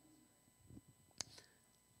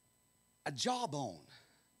 A jawbone.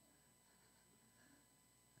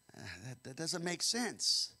 That doesn't make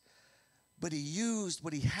sense. But he used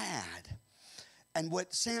what he had. And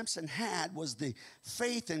what Samson had was the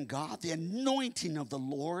faith in God, the anointing of the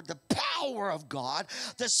Lord, the power of God,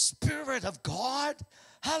 the Spirit of God.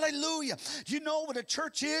 Hallelujah. Do you know what a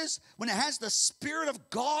church is? When it has the Spirit of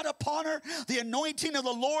God upon her, the anointing of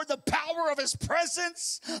the Lord, the power of His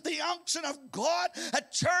presence, the unction of God. A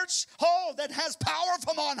church, oh, that has power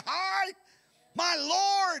from on high. My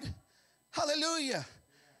Lord. Hallelujah.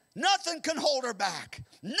 Nothing can hold her back.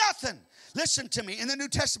 Nothing. Listen to me. In the New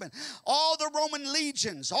Testament, all the Roman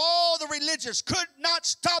legions, all the religious could not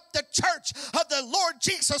stop the church of the Lord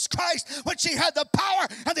Jesus Christ when she had the power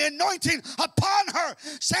and the anointing upon her.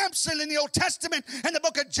 Samson in the Old Testament, in the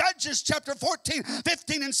book of Judges, chapter 14,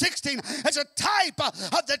 15, and 16, is a type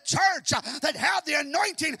of the church that had the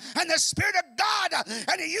anointing and the Spirit of God.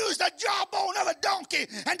 And he used the jawbone of a donkey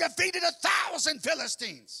and defeated 1,000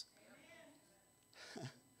 Philistines.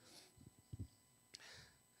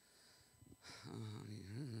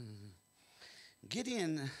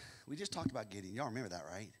 Gideon, we just talked about Gideon. Y'all remember that,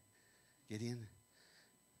 right? Gideon?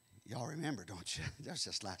 Y'all remember, don't you? That was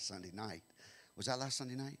just last Sunday night. Was that last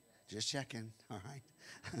Sunday night? Just checking. All right.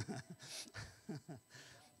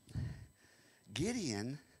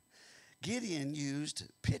 Gideon used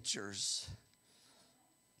pitchers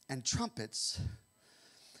and trumpets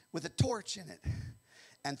with a torch in it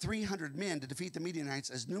and 300 men to defeat the Midianites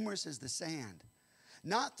as numerous as the sand.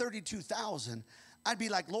 Not 32,000. I'd be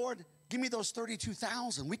like, Lord, give me those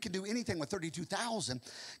 32,000. We can do anything with 32,000.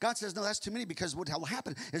 God says, no, that's too many, because what will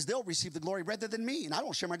happen is they'll receive the glory rather than me, and I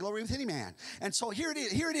don't share my glory with any man. And so here it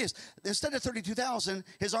is. Instead of 32,000,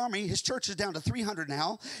 his army, his church is down to 300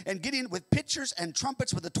 now, and getting with pitchers and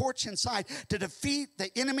trumpets with a torch inside to defeat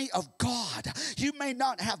the enemy of God. You may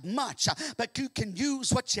not have much, but you can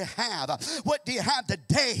use what you have. What do you have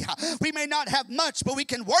today? We may not have much, but we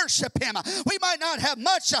can worship Him. We might not have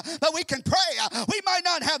much, but we can pray. We might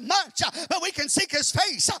not have much, but we can seek His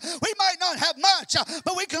face. We might not have much,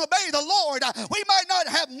 but we can obey the Lord. We might not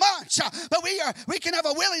have much, but we can have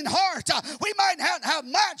a willing heart. We might not have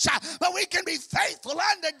much, but we can be faithful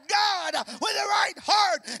unto God with a right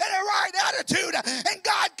heart and a right attitude, and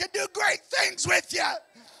God can do great things with you.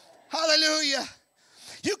 Hallelujah.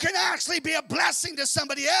 You can actually be a blessing to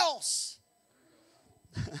somebody else.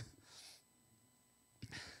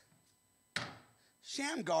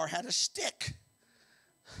 Shamgar had a stick.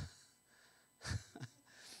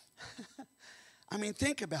 I mean,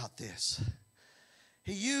 think about this.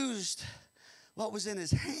 He used what was in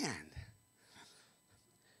his hand.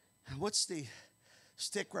 What's the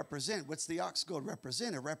stick represent? What's the ox goad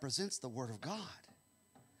represent? It represents the Word of God.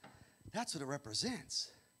 That's what it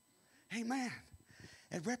represents. Amen.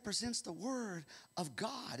 It represents the Word of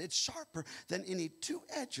God. It's sharper than any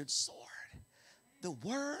two-edged sword. The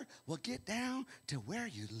Word will get down to where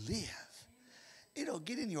you live. It'll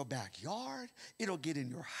get in your backyard. It'll get in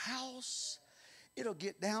your house. It'll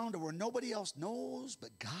get down to where nobody else knows but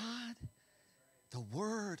God. The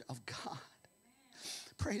Word of God.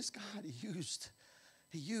 Praise God. He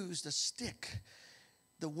used a stick.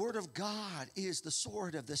 The Word of God is the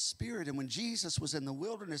sword of the Spirit. And when Jesus was in the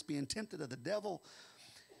wilderness being tempted of the devil,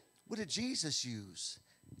 what did Jesus use?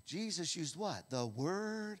 Jesus used what? The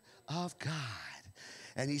Word of God.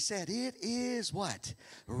 And he said, it is what?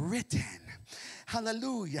 Written.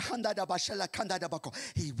 Hallelujah.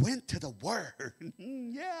 He went to the Word.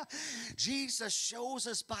 Yeah. Jesus shows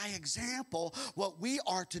us by example what we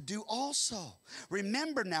are to do also.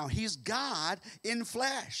 Remember now, He's God in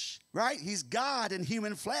flesh, right? He's God in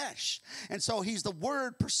human flesh. And so He's the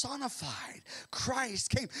Word personified. Christ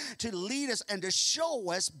came to lead us and to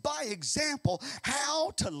show us by example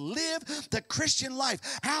how to live the Christian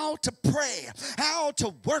life, how to pray, how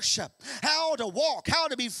to worship, how to walk, how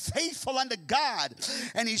to be faithful unto God.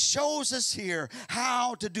 And He shows us here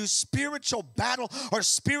how to do spiritual battle or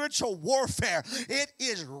spiritual warfare. It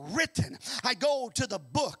is written. I go to the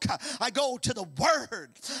book. I go to the Word.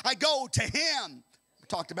 I go to Him. We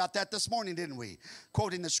talked about that this morning, didn't we?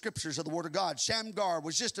 Quoting the scriptures of the Word of God. Shamgar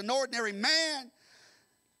was just an ordinary man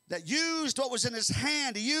that used what was in his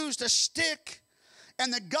hand. He used a stick,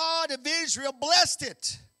 and the God of Israel blessed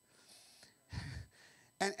it.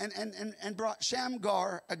 And brought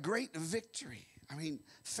Shamgar a great victory. I mean,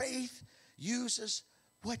 faith uses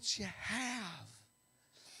what you have.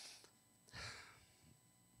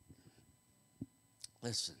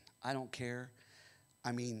 Listen, I don't care.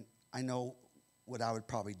 I mean, I know what I would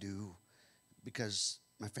probably do because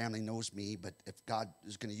my family knows me, but if God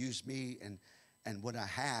is going to use me and what I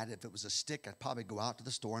had, if it was a stick, I'd probably go out to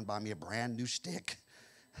the store and buy me a brand new stick.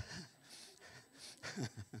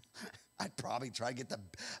 I'd probably try to get the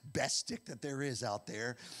best stick that there is out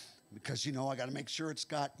there. Because, you know, I got to make sure it's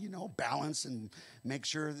got, you know, balance and make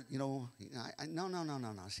sure that, you know,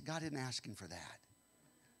 no. See, God isn't asking for that.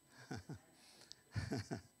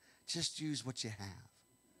 Just use what you have.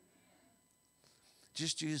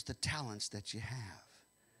 Just use the talents that you have.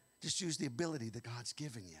 Just use the ability that God's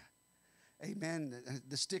given you. Amen.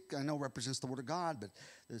 The stick, I know, represents the Word of God, but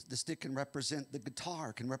the stick can represent the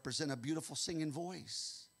guitar, can represent a beautiful singing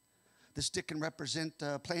voice. The stick can represent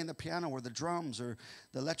playing the piano or the drums or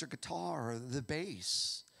the electric guitar or the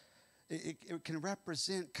bass. It can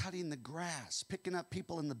represent cutting the grass, picking up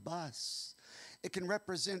people in the bus. It can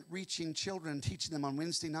represent reaching children and teaching them on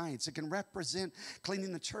Wednesday nights. It can represent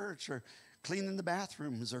cleaning the church or cleaning the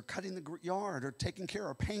bathrooms or cutting the yard or taking care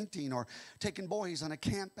of painting or taking boys on a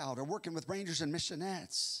camp out or working with rangers and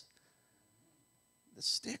missionettes. The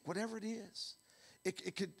stick, whatever it is.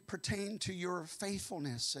 It could pertain to your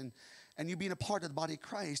faithfulness and you being a part of the body of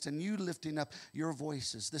Christ and you lifting up your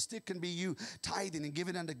voices. The stick can be you tithing and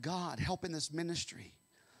giving unto God, helping this ministry.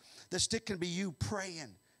 The stick can be you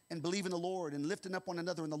praying and believing the Lord and lifting up one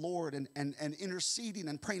another in the Lord and interceding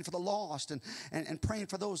and praying for the lost and praying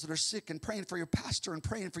for those that are sick and praying for your pastor and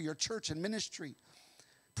praying for your church and ministry.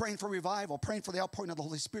 Praying for revival, praying for the outpouring of the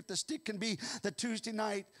Holy Spirit. The stick can be the Tuesday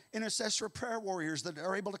night intercessory prayer warriors that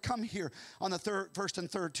are able to come here on the first and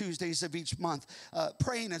third Tuesdays of each month,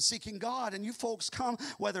 praying and seeking God. And you folks come,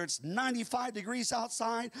 whether it's 95 degrees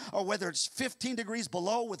outside or whether it's 15 degrees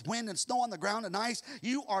below with wind and snow on the ground and ice.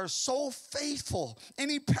 You are so faithful.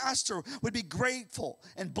 Any pastor would be grateful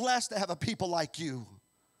and blessed to have a people like you.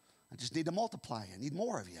 I just need to multiply. I need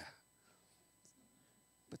more of you.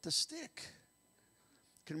 But the stick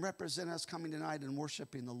can represent us coming tonight and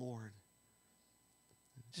worshiping the Lord.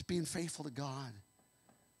 Just being faithful to God.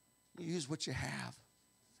 Use what you have.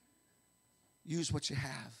 Use what you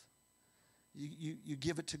have. You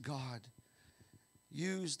give it to God.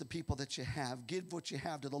 Use the people that you have. Give what you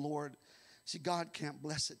have to the Lord. See, God can't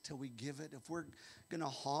bless it till we give it. If we're going to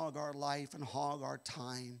hog our life and hog our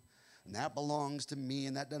time, and that belongs to me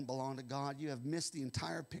and that doesn't belong to God, you have missed the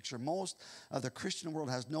entire picture. Most of the Christian world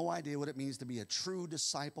has no idea what it means to be a true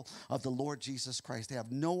disciple of the Lord Jesus Christ. They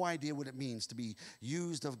have no idea what it means to be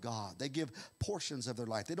used of God. They give portions of their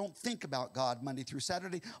life. They don't think about God Monday through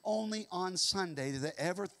Saturday. Only on Sunday do they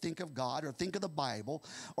ever think of God or think of the Bible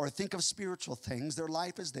or think of spiritual things. Their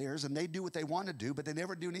life is theirs and they do what they want to do, but they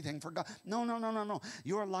never do anything for God. No.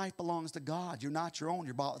 Your life belongs to God. You're not your own.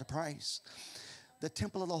 You're bought with a price. The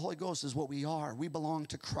temple of the Holy Ghost is what we are. We belong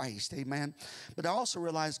to Christ. Amen. But I also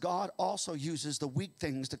realize God also uses the weak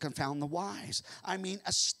things to confound the wise. I mean,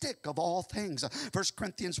 a stick of all things. 1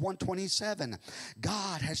 Corinthians 1:27.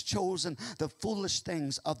 God has chosen the foolish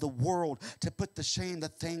things of the world to put to shame the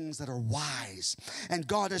things that are wise. And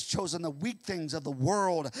God has chosen the weak things of the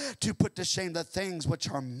world to put to shame the things which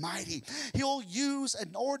are mighty. He'll use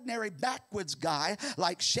an ordinary backwoods guy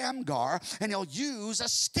like Shamgar, and he'll use a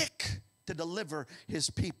stick to deliver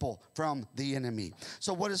his people from the enemy.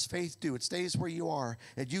 So what does faith do? It stays where you are.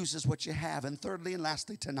 It uses what you have. And thirdly and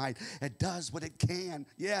lastly tonight, it does what it can.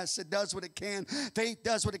 Yes, it does what it can. Faith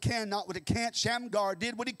does what it can, not what it can't. Shamgar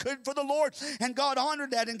did what he could for the Lord, and God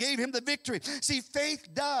honored that and gave him the victory. See, faith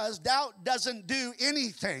does. Doubt doesn't do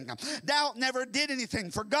anything. Doubt never did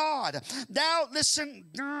anything for God. Doubt, listen,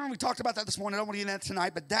 we talked about that this morning. I don't want to get into that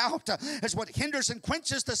tonight, but doubt is what hinders and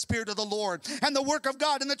quenches the Spirit of the Lord and the work of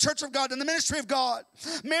God and the church of God in the ministry of God.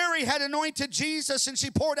 Mary had anointed Jesus and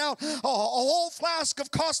she poured out a whole flask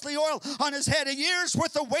of costly oil on his head, a year's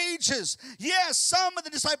worth of wages. Yes, some of the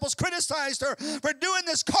disciples criticized her for doing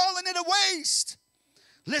this, calling it a waste.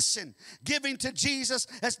 Listen, giving to Jesus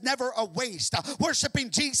is never a waste.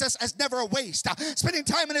 Worshiping Jesus is never a waste. Spending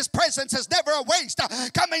time in his presence is never a waste.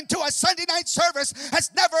 Coming to a Sunday night service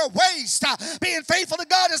is never a waste. Being faithful to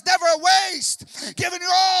God is never a waste. Giving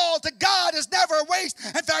your all to God is never a waste.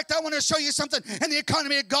 In fact, I want to show you something in the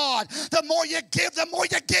economy of God. The more you give, the more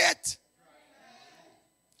you get.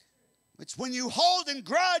 It's when you hold and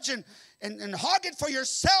grudge and hog it for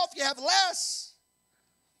yourself, you have less.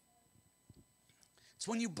 It's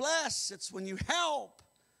when you bless. It's when you help.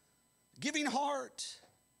 Giving heart.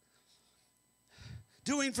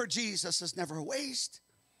 Doing for Jesus is never a waste.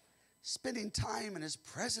 Spending time in his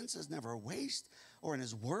presence is never a waste. Or in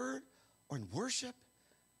his word. Or in worship.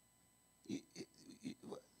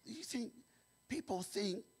 People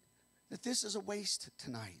think that this is a waste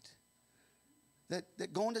tonight.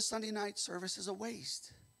 That going to Sunday night service is a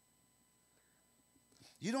waste.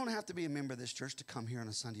 You don't have to be a member of this church to come here on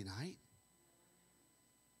a Sunday night.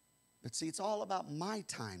 But see, it's all about my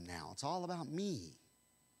time now. It's all about me.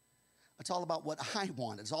 It's all about what I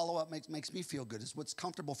want. It's all about what makes me feel good. It's what's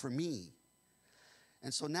comfortable for me.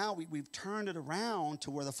 And so now we've turned it around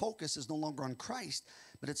to where the focus is no longer on Christ,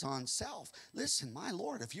 but it's on self. Listen, my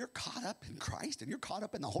Lord, if you're caught up in Christ and you're caught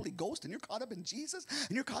up in the Holy Ghost and you're caught up in Jesus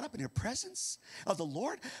and you're caught up in your presence of the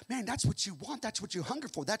Lord, man, that's what you want. That's what you hunger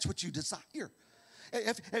for. That's what you desire.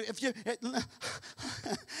 If you,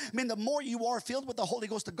 I mean, the more you are filled with the Holy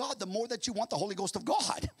Ghost of God, the more that you want the Holy Ghost of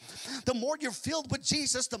God. The more you're filled with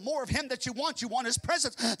Jesus, the more of Him that you want. You want His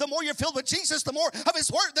presence. The more you're filled with Jesus, the more of His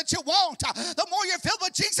word that you want. The more you're filled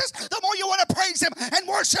with Jesus, the more you want to praise Him and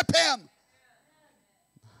worship Him.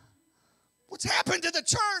 What's happened to the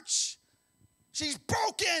church? She's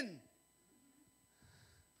broken.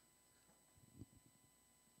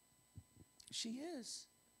 She is.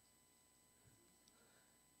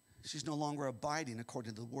 She's no longer abiding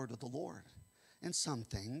according to the word of the Lord. In some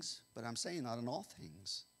things, but I'm saying not in all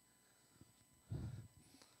things.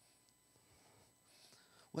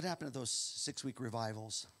 What happened to those 6-week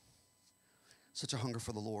revivals? Such a hunger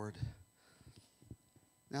for the Lord.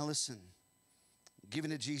 Now listen,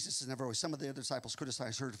 giving to Jesus is never always. Some of the other disciples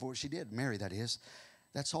criticized her for what she did. Mary, that is.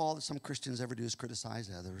 That's all that some Christians ever do is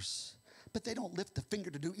criticize others. But they don't lift the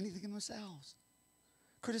finger to do anything in themselves.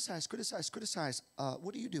 Criticize, criticize, criticize.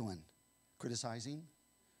 What are you doing? Criticizing?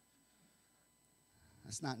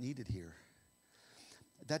 That's not needed here.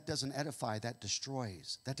 That doesn't edify, that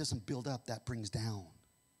destroys. That doesn't build up, that brings down.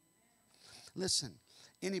 Listen,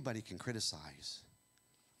 anybody can criticize.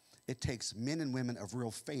 It takes men and women of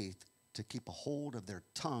real faith to keep a hold of their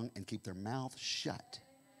tongue and keep their mouth shut.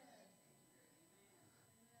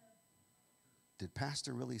 Did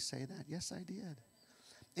Pastor really say that? Yes, I did.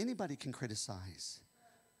 Anybody can criticize.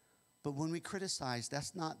 But when we criticize,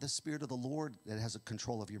 that's not the Spirit of the Lord that has a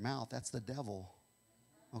control of your mouth. That's the devil.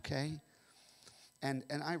 Okay? And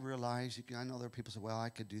I realize, I know there are people who say, well, I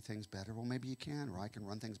could do things better. Well, maybe you can. Or I can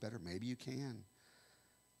run things better. Maybe you can.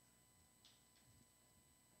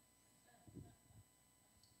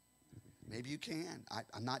 Maybe you can.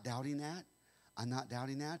 I'm not doubting that. I'm not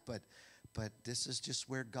doubting that. But this is just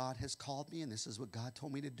where God has called me. And this is what God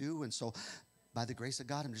told me to do. And so by the grace of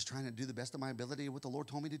God, I'm just trying to do the best of my ability what the Lord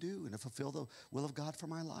told me to do and to fulfill the will of God for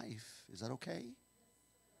my life. Is that okay?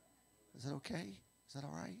 Is that okay? Is that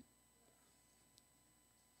all right?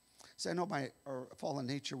 See, I know by our fallen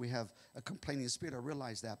nature we have a complaining spirit. I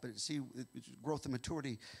realize that. But see, growth and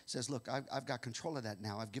maturity says, look, I've got control of that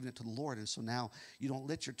now. I've given it to the Lord. And so now you don't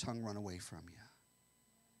let your tongue run away from you.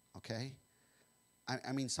 Okay?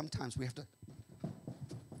 I mean, sometimes we have to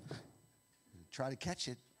try to catch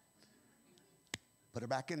it. Put her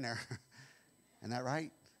back in there. Isn't that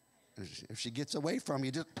right? If she gets away from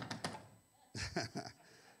you, just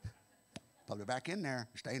put her back in there.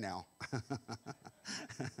 Stay now.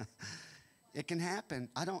 It can happen.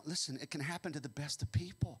 It can happen to the best of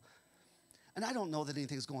people. And I don't know that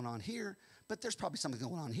anything's going on here, but there's probably something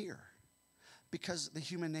going on here. Because the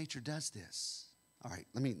human nature does this. All right,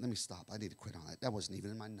 let me stop. I need to quit on that. That wasn't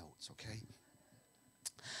even in my notes, okay?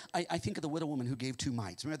 I think of the widow woman who gave 2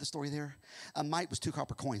 mites. Remember the story there? A mite was 2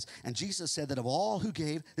 copper coins. And Jesus said that of all who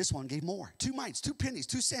gave, this one gave more. 2 mites, 2 pennies,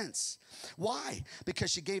 2 cents. Why?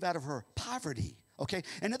 Because she gave out of her poverty. Okay?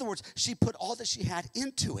 In other words, she put all that she had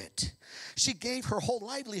into it. She gave her whole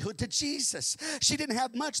livelihood to Jesus. She didn't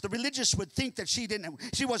have much. The religious would think that she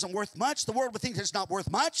wasn't worth much. The world would think that it's not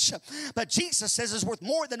worth much. But Jesus says it's worth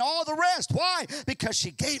more than all the rest. Why? Because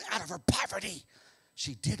she gave out of her poverty.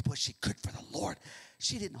 She did what she could for the Lord.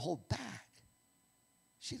 She didn't hold back.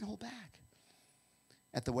 She didn't hold back.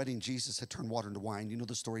 At the wedding, Jesus had turned water into wine. You know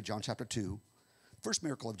the story, John chapter 2. First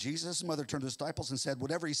miracle of Jesus. His mother turned to the disciples and said,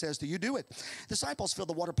 whatever he says to you, do it. Disciples filled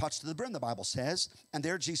the water pots to the brim, the Bible says. And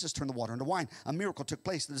there Jesus turned the water into wine. A miracle took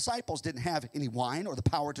place. The disciples didn't have any wine or the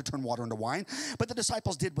power to turn water into wine. But the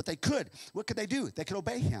disciples did what they could. What could they do? They could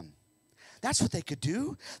obey him. That's what they could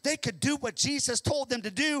do. They could do what Jesus told them to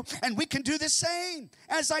do, and we can do the same.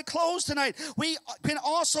 As I close tonight, we can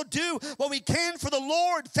also do what we can for the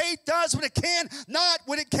Lord. Faith does what it can, not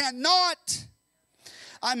what it cannot.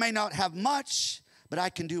 I may not have much, but I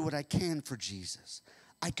can do what I can for Jesus.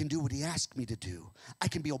 I can do what he asked me to do. I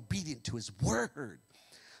can be obedient to his word.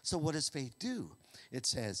 So what does faith do? It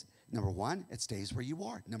says, number 1, it stays where you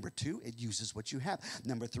are. Number 2, it uses what you have.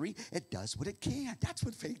 Number 3, it does what it can. That's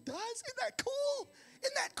what faith does. Isn't that cool?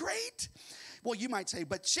 Isn't that great? Well, you might say,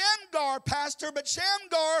 but Shamgar, Pastor,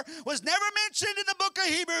 was never mentioned in the book of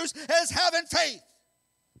Hebrews as having faith.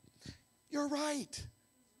 You're right.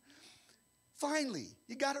 Finally,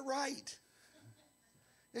 you got it right.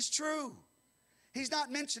 It's true. He's not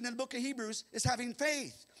mentioned in the book of Hebrews as having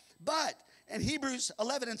faith. But in Hebrews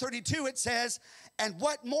 11:32, it says, and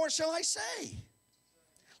what more shall I say?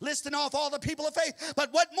 listing off all the people of faith.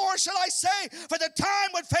 But what more shall I say? For the time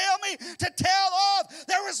would fail me to tell of.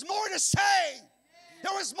 There was more to say.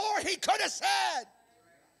 There was more he could have said.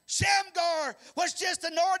 Shamgar was just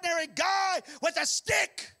an ordinary guy with a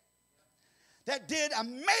stick that did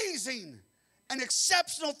amazing and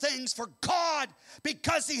exceptional things for God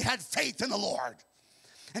because he had faith in the Lord.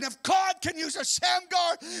 And if God can use a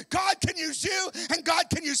Shamgar, God can use you, and God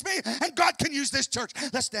can use me, and God can use this church.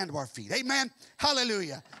 Let's stand to our feet. Amen.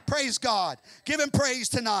 Hallelujah. Praise God. Give him praise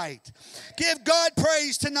tonight. Give God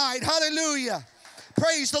praise tonight. Hallelujah.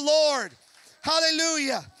 Praise the Lord.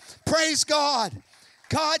 Hallelujah. Praise God.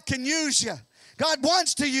 God can use you. God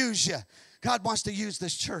wants to use you. God wants to use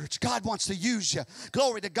this church. God wants to use you.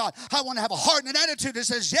 Glory to God. I want to have a heart and an attitude that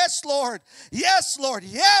says, yes, Lord. Yes, Lord.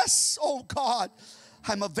 Yes, oh God.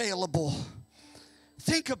 I'm available.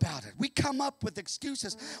 Think about it. We come up with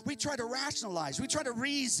excuses. We try to rationalize. We try to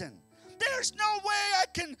reason. There's no way I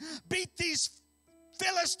can beat these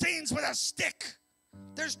Philistines with a stick.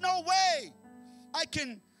 There's no way I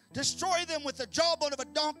can destroy them with the jawbone of a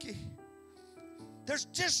donkey. There's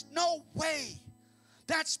just no way.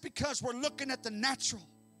 That's because we're looking at the natural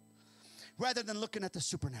rather than looking at the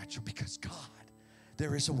supernatural. Because God,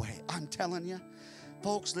 there is a way. I'm telling you,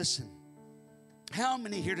 folks, listen. How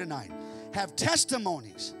many here tonight have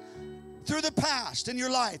testimonies through the past in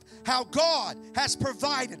your life, how God has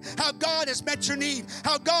provided, how God has met your need,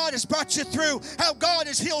 how God has brought you through, how God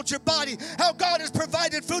has healed your body, how God has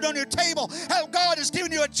provided food on your table, how God has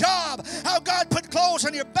given you a job, how God put clothes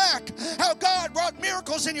on your back, how God wrought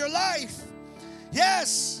miracles in your life?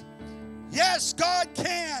 Yes, yes, God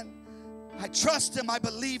can. I trust him. I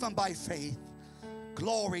believe him by faith.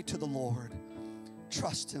 Glory to the Lord.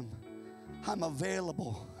 Trust him. I'm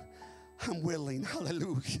available. I'm willing.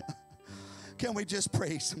 Hallelujah. Can we just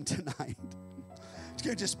praise him tonight? Can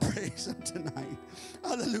we just praise him tonight?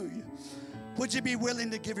 Hallelujah. Would you be willing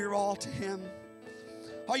to give your all to him?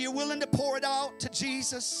 Are you willing to pour it out to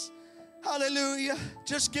Jesus? Hallelujah.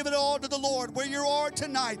 Just give it all to the Lord. Where you are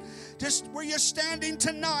tonight, just where you're standing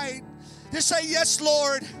tonight, just say, yes,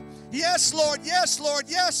 Lord. Yes, Lord. Yes, Lord.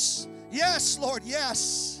 Yes. Yes, Lord.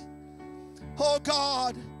 Yes. Oh,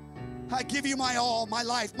 God. I give you my all, my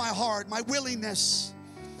life, my heart, my willingness.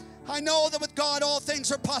 I know that with God all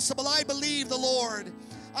things are possible. I believe the Lord.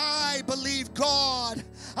 I believe God.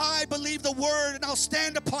 I believe the word, and I'll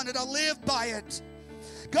stand upon it. I'll live by it.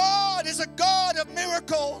 God is a God of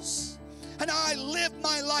miracles, and I live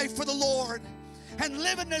my life for the Lord. And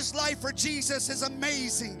living this life for Jesus is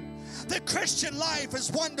amazing. The Christian life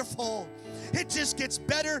is wonderful. It just gets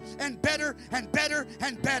better and better and better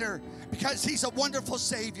and better because he's a wonderful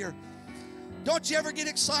Savior. Don't you ever get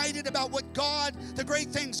excited about what God, the great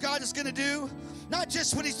things God is going to do? Not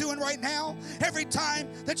just what he's doing right now. Every time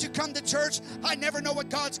that you come to church, I never know what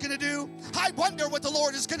God's going to do. I wonder what the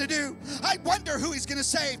Lord is going to do. I wonder who he's going to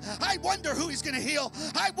save. I wonder who he's going to heal.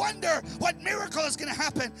 I wonder what miracle is going to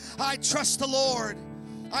happen. I trust the Lord.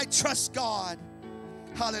 I trust God.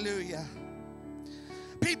 Hallelujah.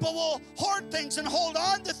 People will hoard things and hold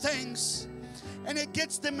on to things, and it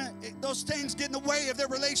gets them, those things get in the way of their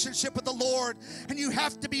relationship with the Lord. And you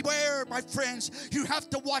have to beware, my friends. You have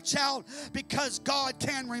to watch out, because God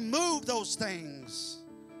can remove those things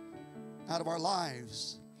out of our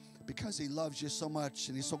lives because he loves you so much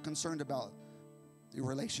and he's so concerned about your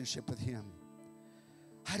relationship with him.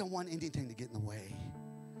 I don't want anything to get in the way.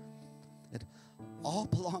 It all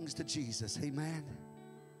belongs to Jesus. Amen.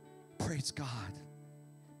 Praise God.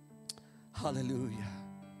 Hallelujah.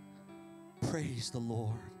 Praise the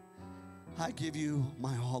Lord. I give you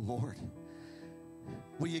my all, Lord.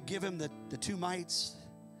 Will you give him the 2 mites?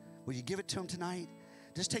 Will you give it to him tonight?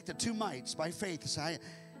 Just take the 2 mites by faith. Say,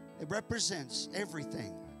 it represents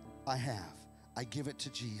everything I have. I give it to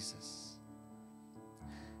Jesus.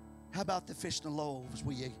 How about the fish and the loaves?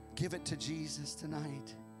 Will you give it to Jesus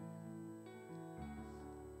tonight?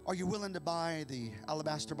 Are you willing to buy the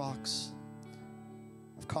alabaster box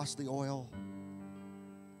of costly oil?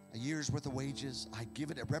 A year's worth of wages. I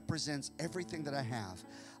give it. It represents everything that I have.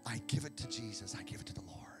 I give it to Jesus. I give it to the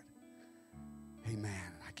Lord.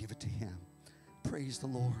 Amen. I give it to him. Praise the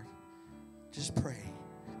Lord. Just pray.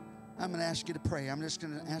 I'm going to ask you to pray. I'm just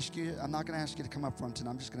going to ask you. I'm not going to ask you to come up front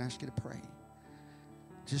tonight. I'm just going to ask you to pray.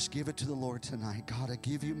 Just give it to the Lord tonight. God, I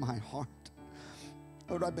give you my heart.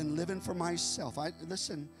 Lord, I've been living for myself.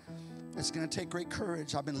 Listen, it's going to take great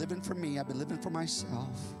courage. I've been living for me. I've been living for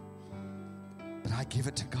myself. But I give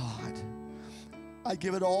it to God. I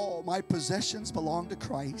give it all. My possessions belong to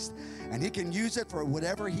Christ, and he can use it for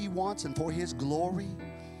whatever he wants and for his glory.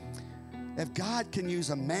 If God can use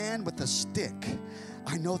a man with a stick,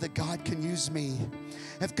 I know that God can use me.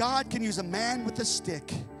 If God can use a man with a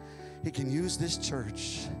stick, He can use this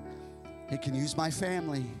church. He can use my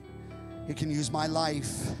family. He can use my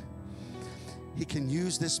life. He can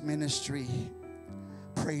use this ministry.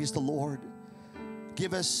 Praise the Lord.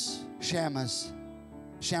 Give us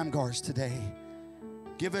Shamgars today.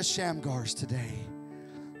 Give us Shamgars today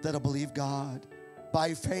that'll believe God.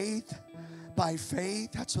 By faith,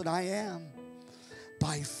 that's what I am.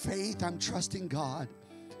 By faith, I'm trusting God.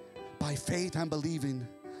 By faith, I'm believing.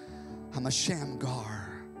 I'm a Shamgar.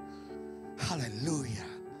 Hallelujah.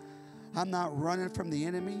 I'm not running from the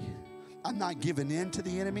enemy. I'm not giving in to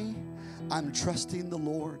the enemy. I'm trusting the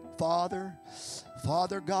Lord.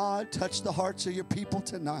 Father God, touch the hearts of your people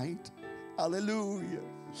tonight. Hallelujah.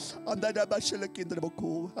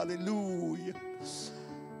 Hallelujah.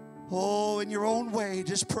 Oh, in your own way,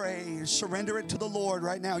 just pray. Surrender it to the Lord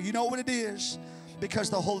right now. You know what it is, because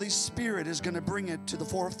the Holy Spirit is going to bring it to the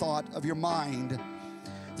forethought of your mind.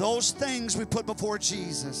 Those things we put before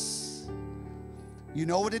Jesus. You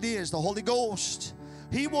know what it is, the Holy Ghost.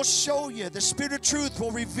 He will show you. The Spirit of truth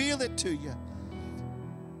will reveal it to you.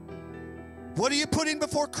 What are you putting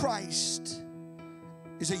before Christ?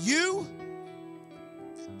 Is it you?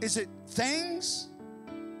 Is it things?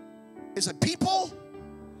 Is it people?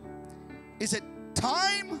 Is it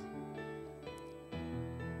time?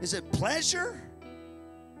 Is it pleasure?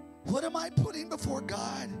 What am I putting before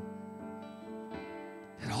God?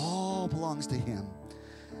 It all belongs to Him.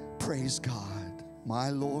 Praise God, my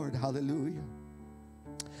Lord. Hallelujah.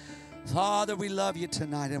 Father, we love you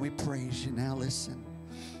tonight and we praise you. Now listen,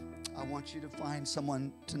 I want you to find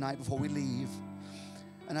someone tonight before we leave.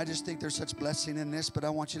 And I just think there's such blessing in this, but I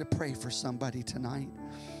want you to pray for somebody tonight.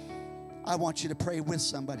 I want you to pray with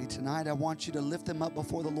somebody tonight. I want you to lift them up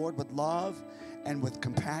before the Lord with love and with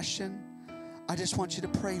compassion. I just want you to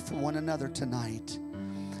pray for one another tonight.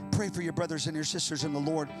 Pray for your brothers and your sisters in the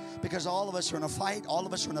Lord, because all of us are in a fight. All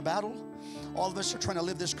of us are in a battle. All of us are trying to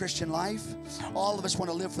live this Christian life. All of us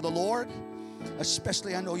want to live for the Lord.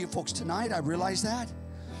 Especially, I know you folks tonight. I realize that.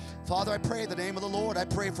 Father, I pray in the name of the Lord. I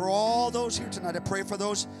pray for all those here tonight. I pray for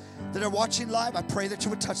those that are watching live. I pray that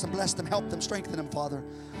you would touch them, bless them, help them, strengthen them, Father.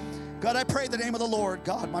 God, I pray in the name of the Lord,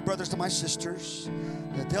 God, my brothers and my sisters,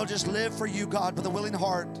 that they'll just live for you, God, with a willing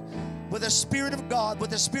heart, with a spirit of God,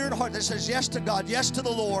 with a spirit of heart that says yes to God, yes to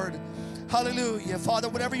the Lord. Hallelujah. Father,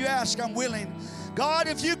 whatever you ask, I'm willing. God,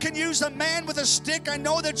 if you can use a man with a stick, I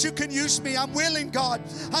know that you can use me. I'm willing, God.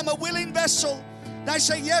 I'm a willing vessel. And I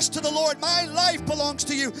say yes to the Lord. My life belongs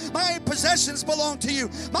to you. My possessions belong to you.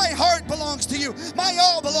 My heart belongs to you. My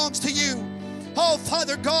all belongs to you. Oh,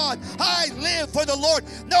 Father God, I live for the Lord.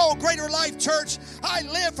 No greater life, church. I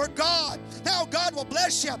live for God. Now God will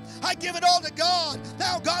bless you. I give it all to God.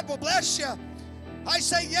 Now God will bless you. I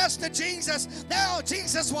say yes to Jesus. Now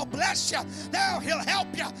Jesus will bless you. Now He'll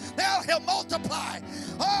help you. Now He'll multiply.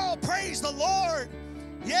 Oh, praise the Lord.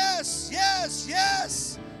 Yes, yes,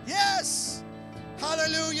 yes, yes.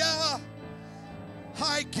 Hallelujah.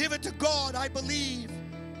 I give it to God. I believe.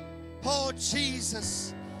 Oh,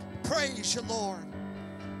 Jesus. Praise you, Lord.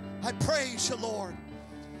 I praise you, Lord.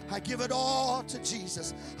 I give it all to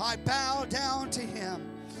Jesus. I bow down to Him.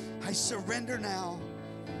 I surrender now.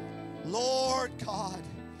 Lord God,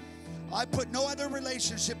 I put no other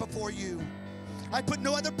relationship before you. I put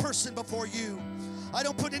no other person before you. I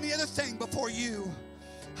don't put any other thing before you.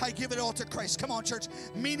 I give it all to Christ. Come on, church.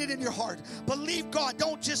 Mean it in your heart. Believe God.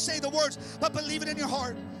 Don't just say the words, but believe it in your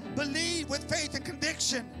heart. Believe with faith and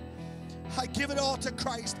conviction. I give it all to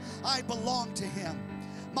Christ. I belong to Him.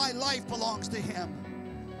 My life belongs to Him.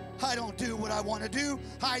 I don't do what I want to do.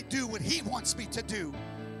 I do what He wants me to do.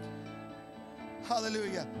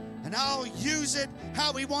 Hallelujah. And I'll use it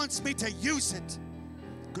how He wants me to use it.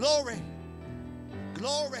 Glory.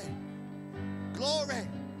 Glory. Glory.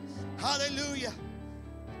 Hallelujah.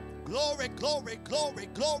 Glory, glory, glory,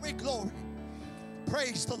 glory, glory.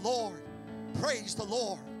 Praise the Lord. Praise the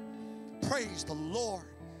Lord. Praise the Lord.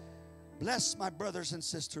 Bless my brothers and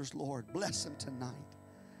sisters, Lord. Bless them tonight.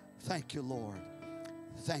 Thank you, Lord.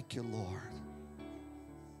 Thank you, Lord.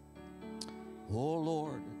 Oh,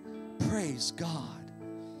 Lord. Praise God.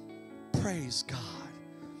 Praise God.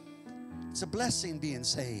 It's a blessing being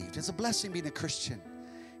saved. It's a blessing being a Christian.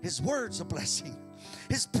 His word's a blessing.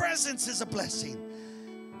 His presence is a blessing.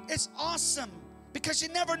 It's awesome because you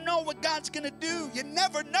never know what God's going to do. You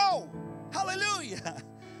never know. Hallelujah.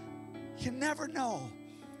 You never know.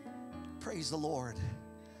 Praise the Lord.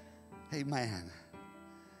 Amen.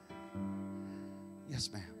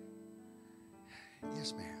 Yes, ma'am.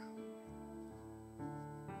 Yes, ma'am.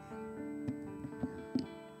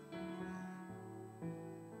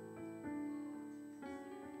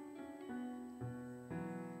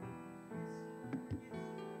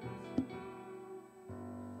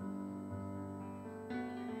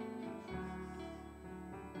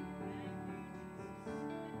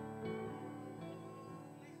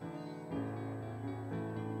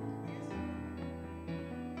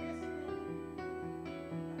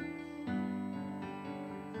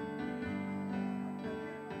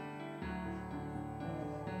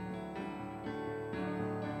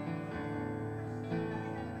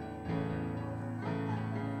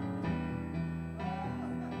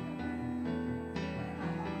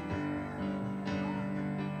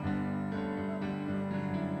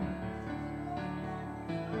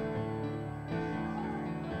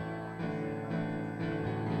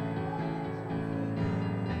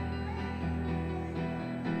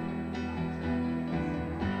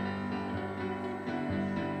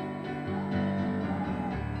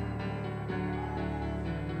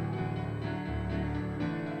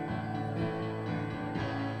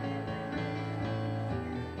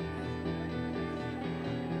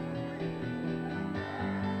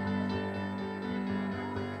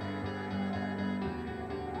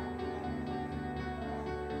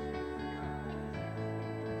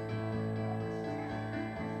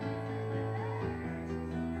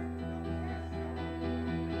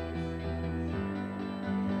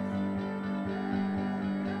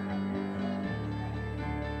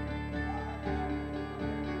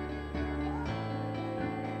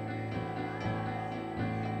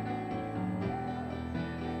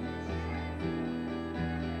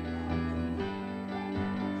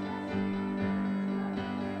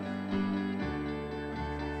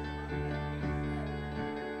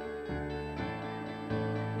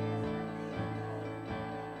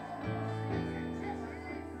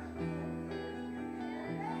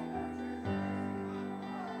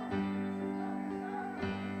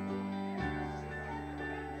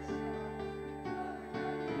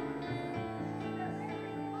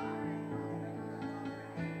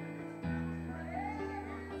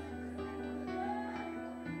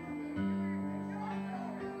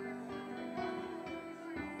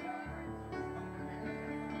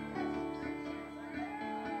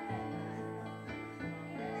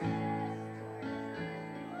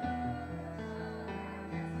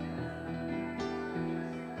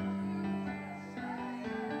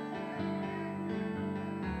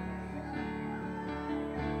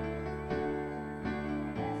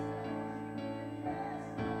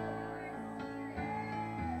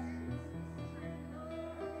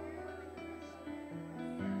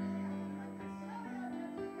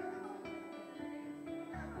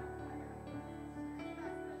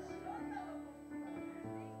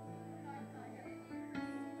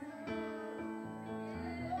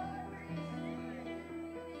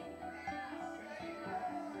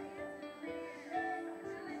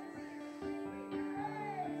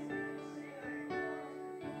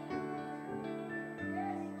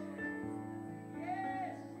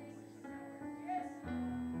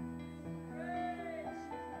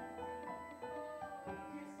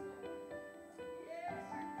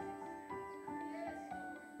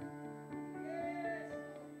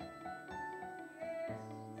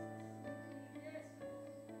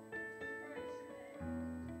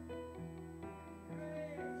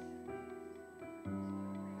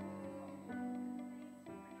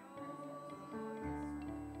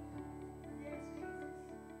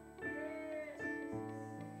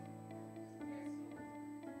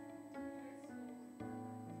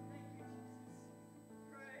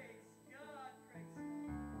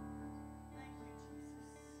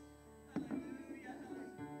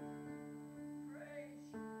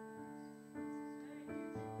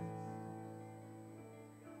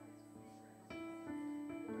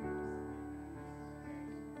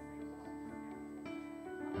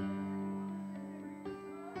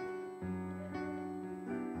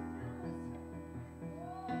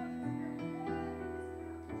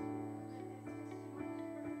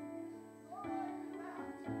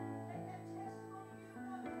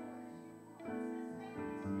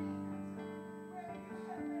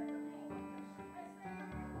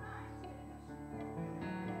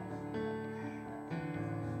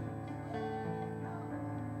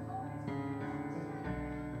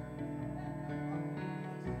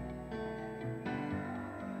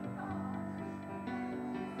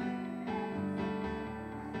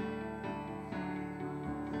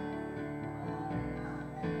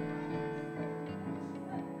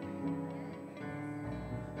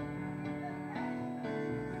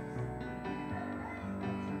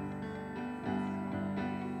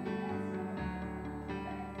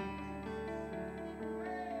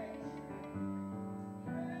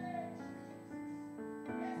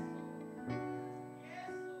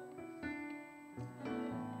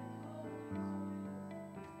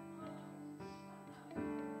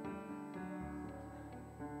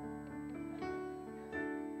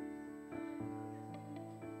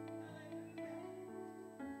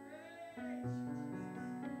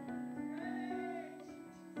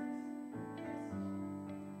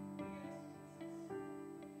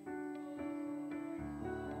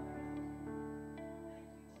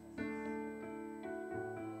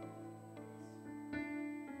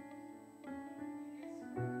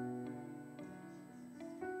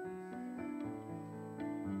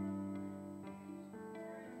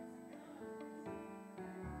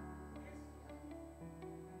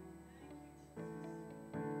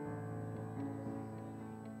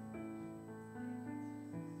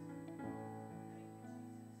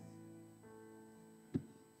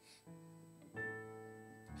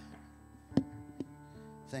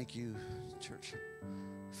 Thank you, church.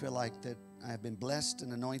 I feel like that I have been blessed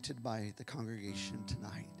and anointed by the congregation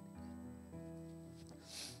tonight.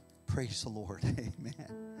 Praise the Lord. Amen.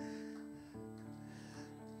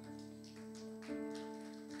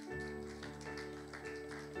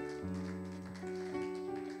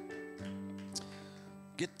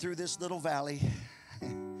 Get through this little valley.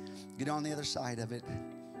 Get on the other side of it.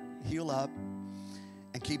 Heal up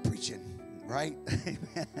and keep preaching. Right?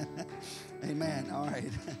 Amen. Amen. All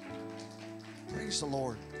right. Praise the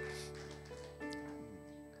Lord.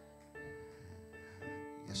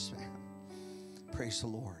 Yes, ma'am. Praise the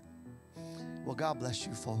Lord. Well, God bless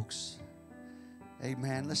you, folks.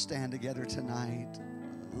 Amen. Let's stand together tonight.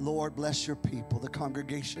 Lord, bless your people, the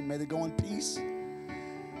congregation. May they go in peace.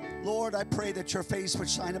 Lord, I pray that your face would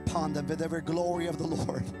shine upon them with every glory of the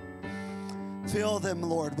Lord. Fill them,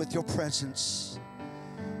 Lord, with your presence.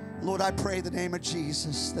 Lord, I pray in the name of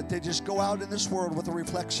Jesus that they just go out in this world with a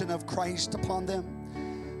reflection of Christ upon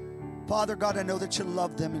them. Father God, I know that you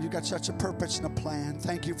love them and you've got such a purpose and a plan.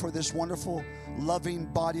 Thank you for this wonderful, loving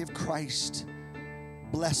body of Christ.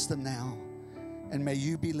 Bless them now, and may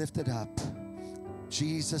you be lifted up. In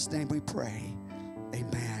Jesus' name we pray.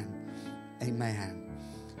 Amen. Amen.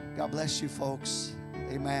 God bless you, folks.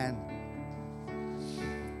 Amen.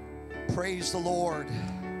 Praise the Lord.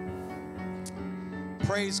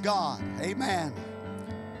 Praise God. Amen.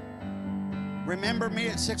 Remember me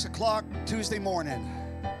at 6 o'clock Tuesday morning.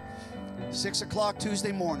 6 o'clock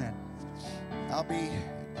Tuesday morning. I'll be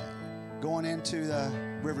going into the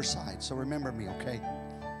Riverside. So remember me, okay?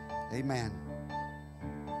 Amen.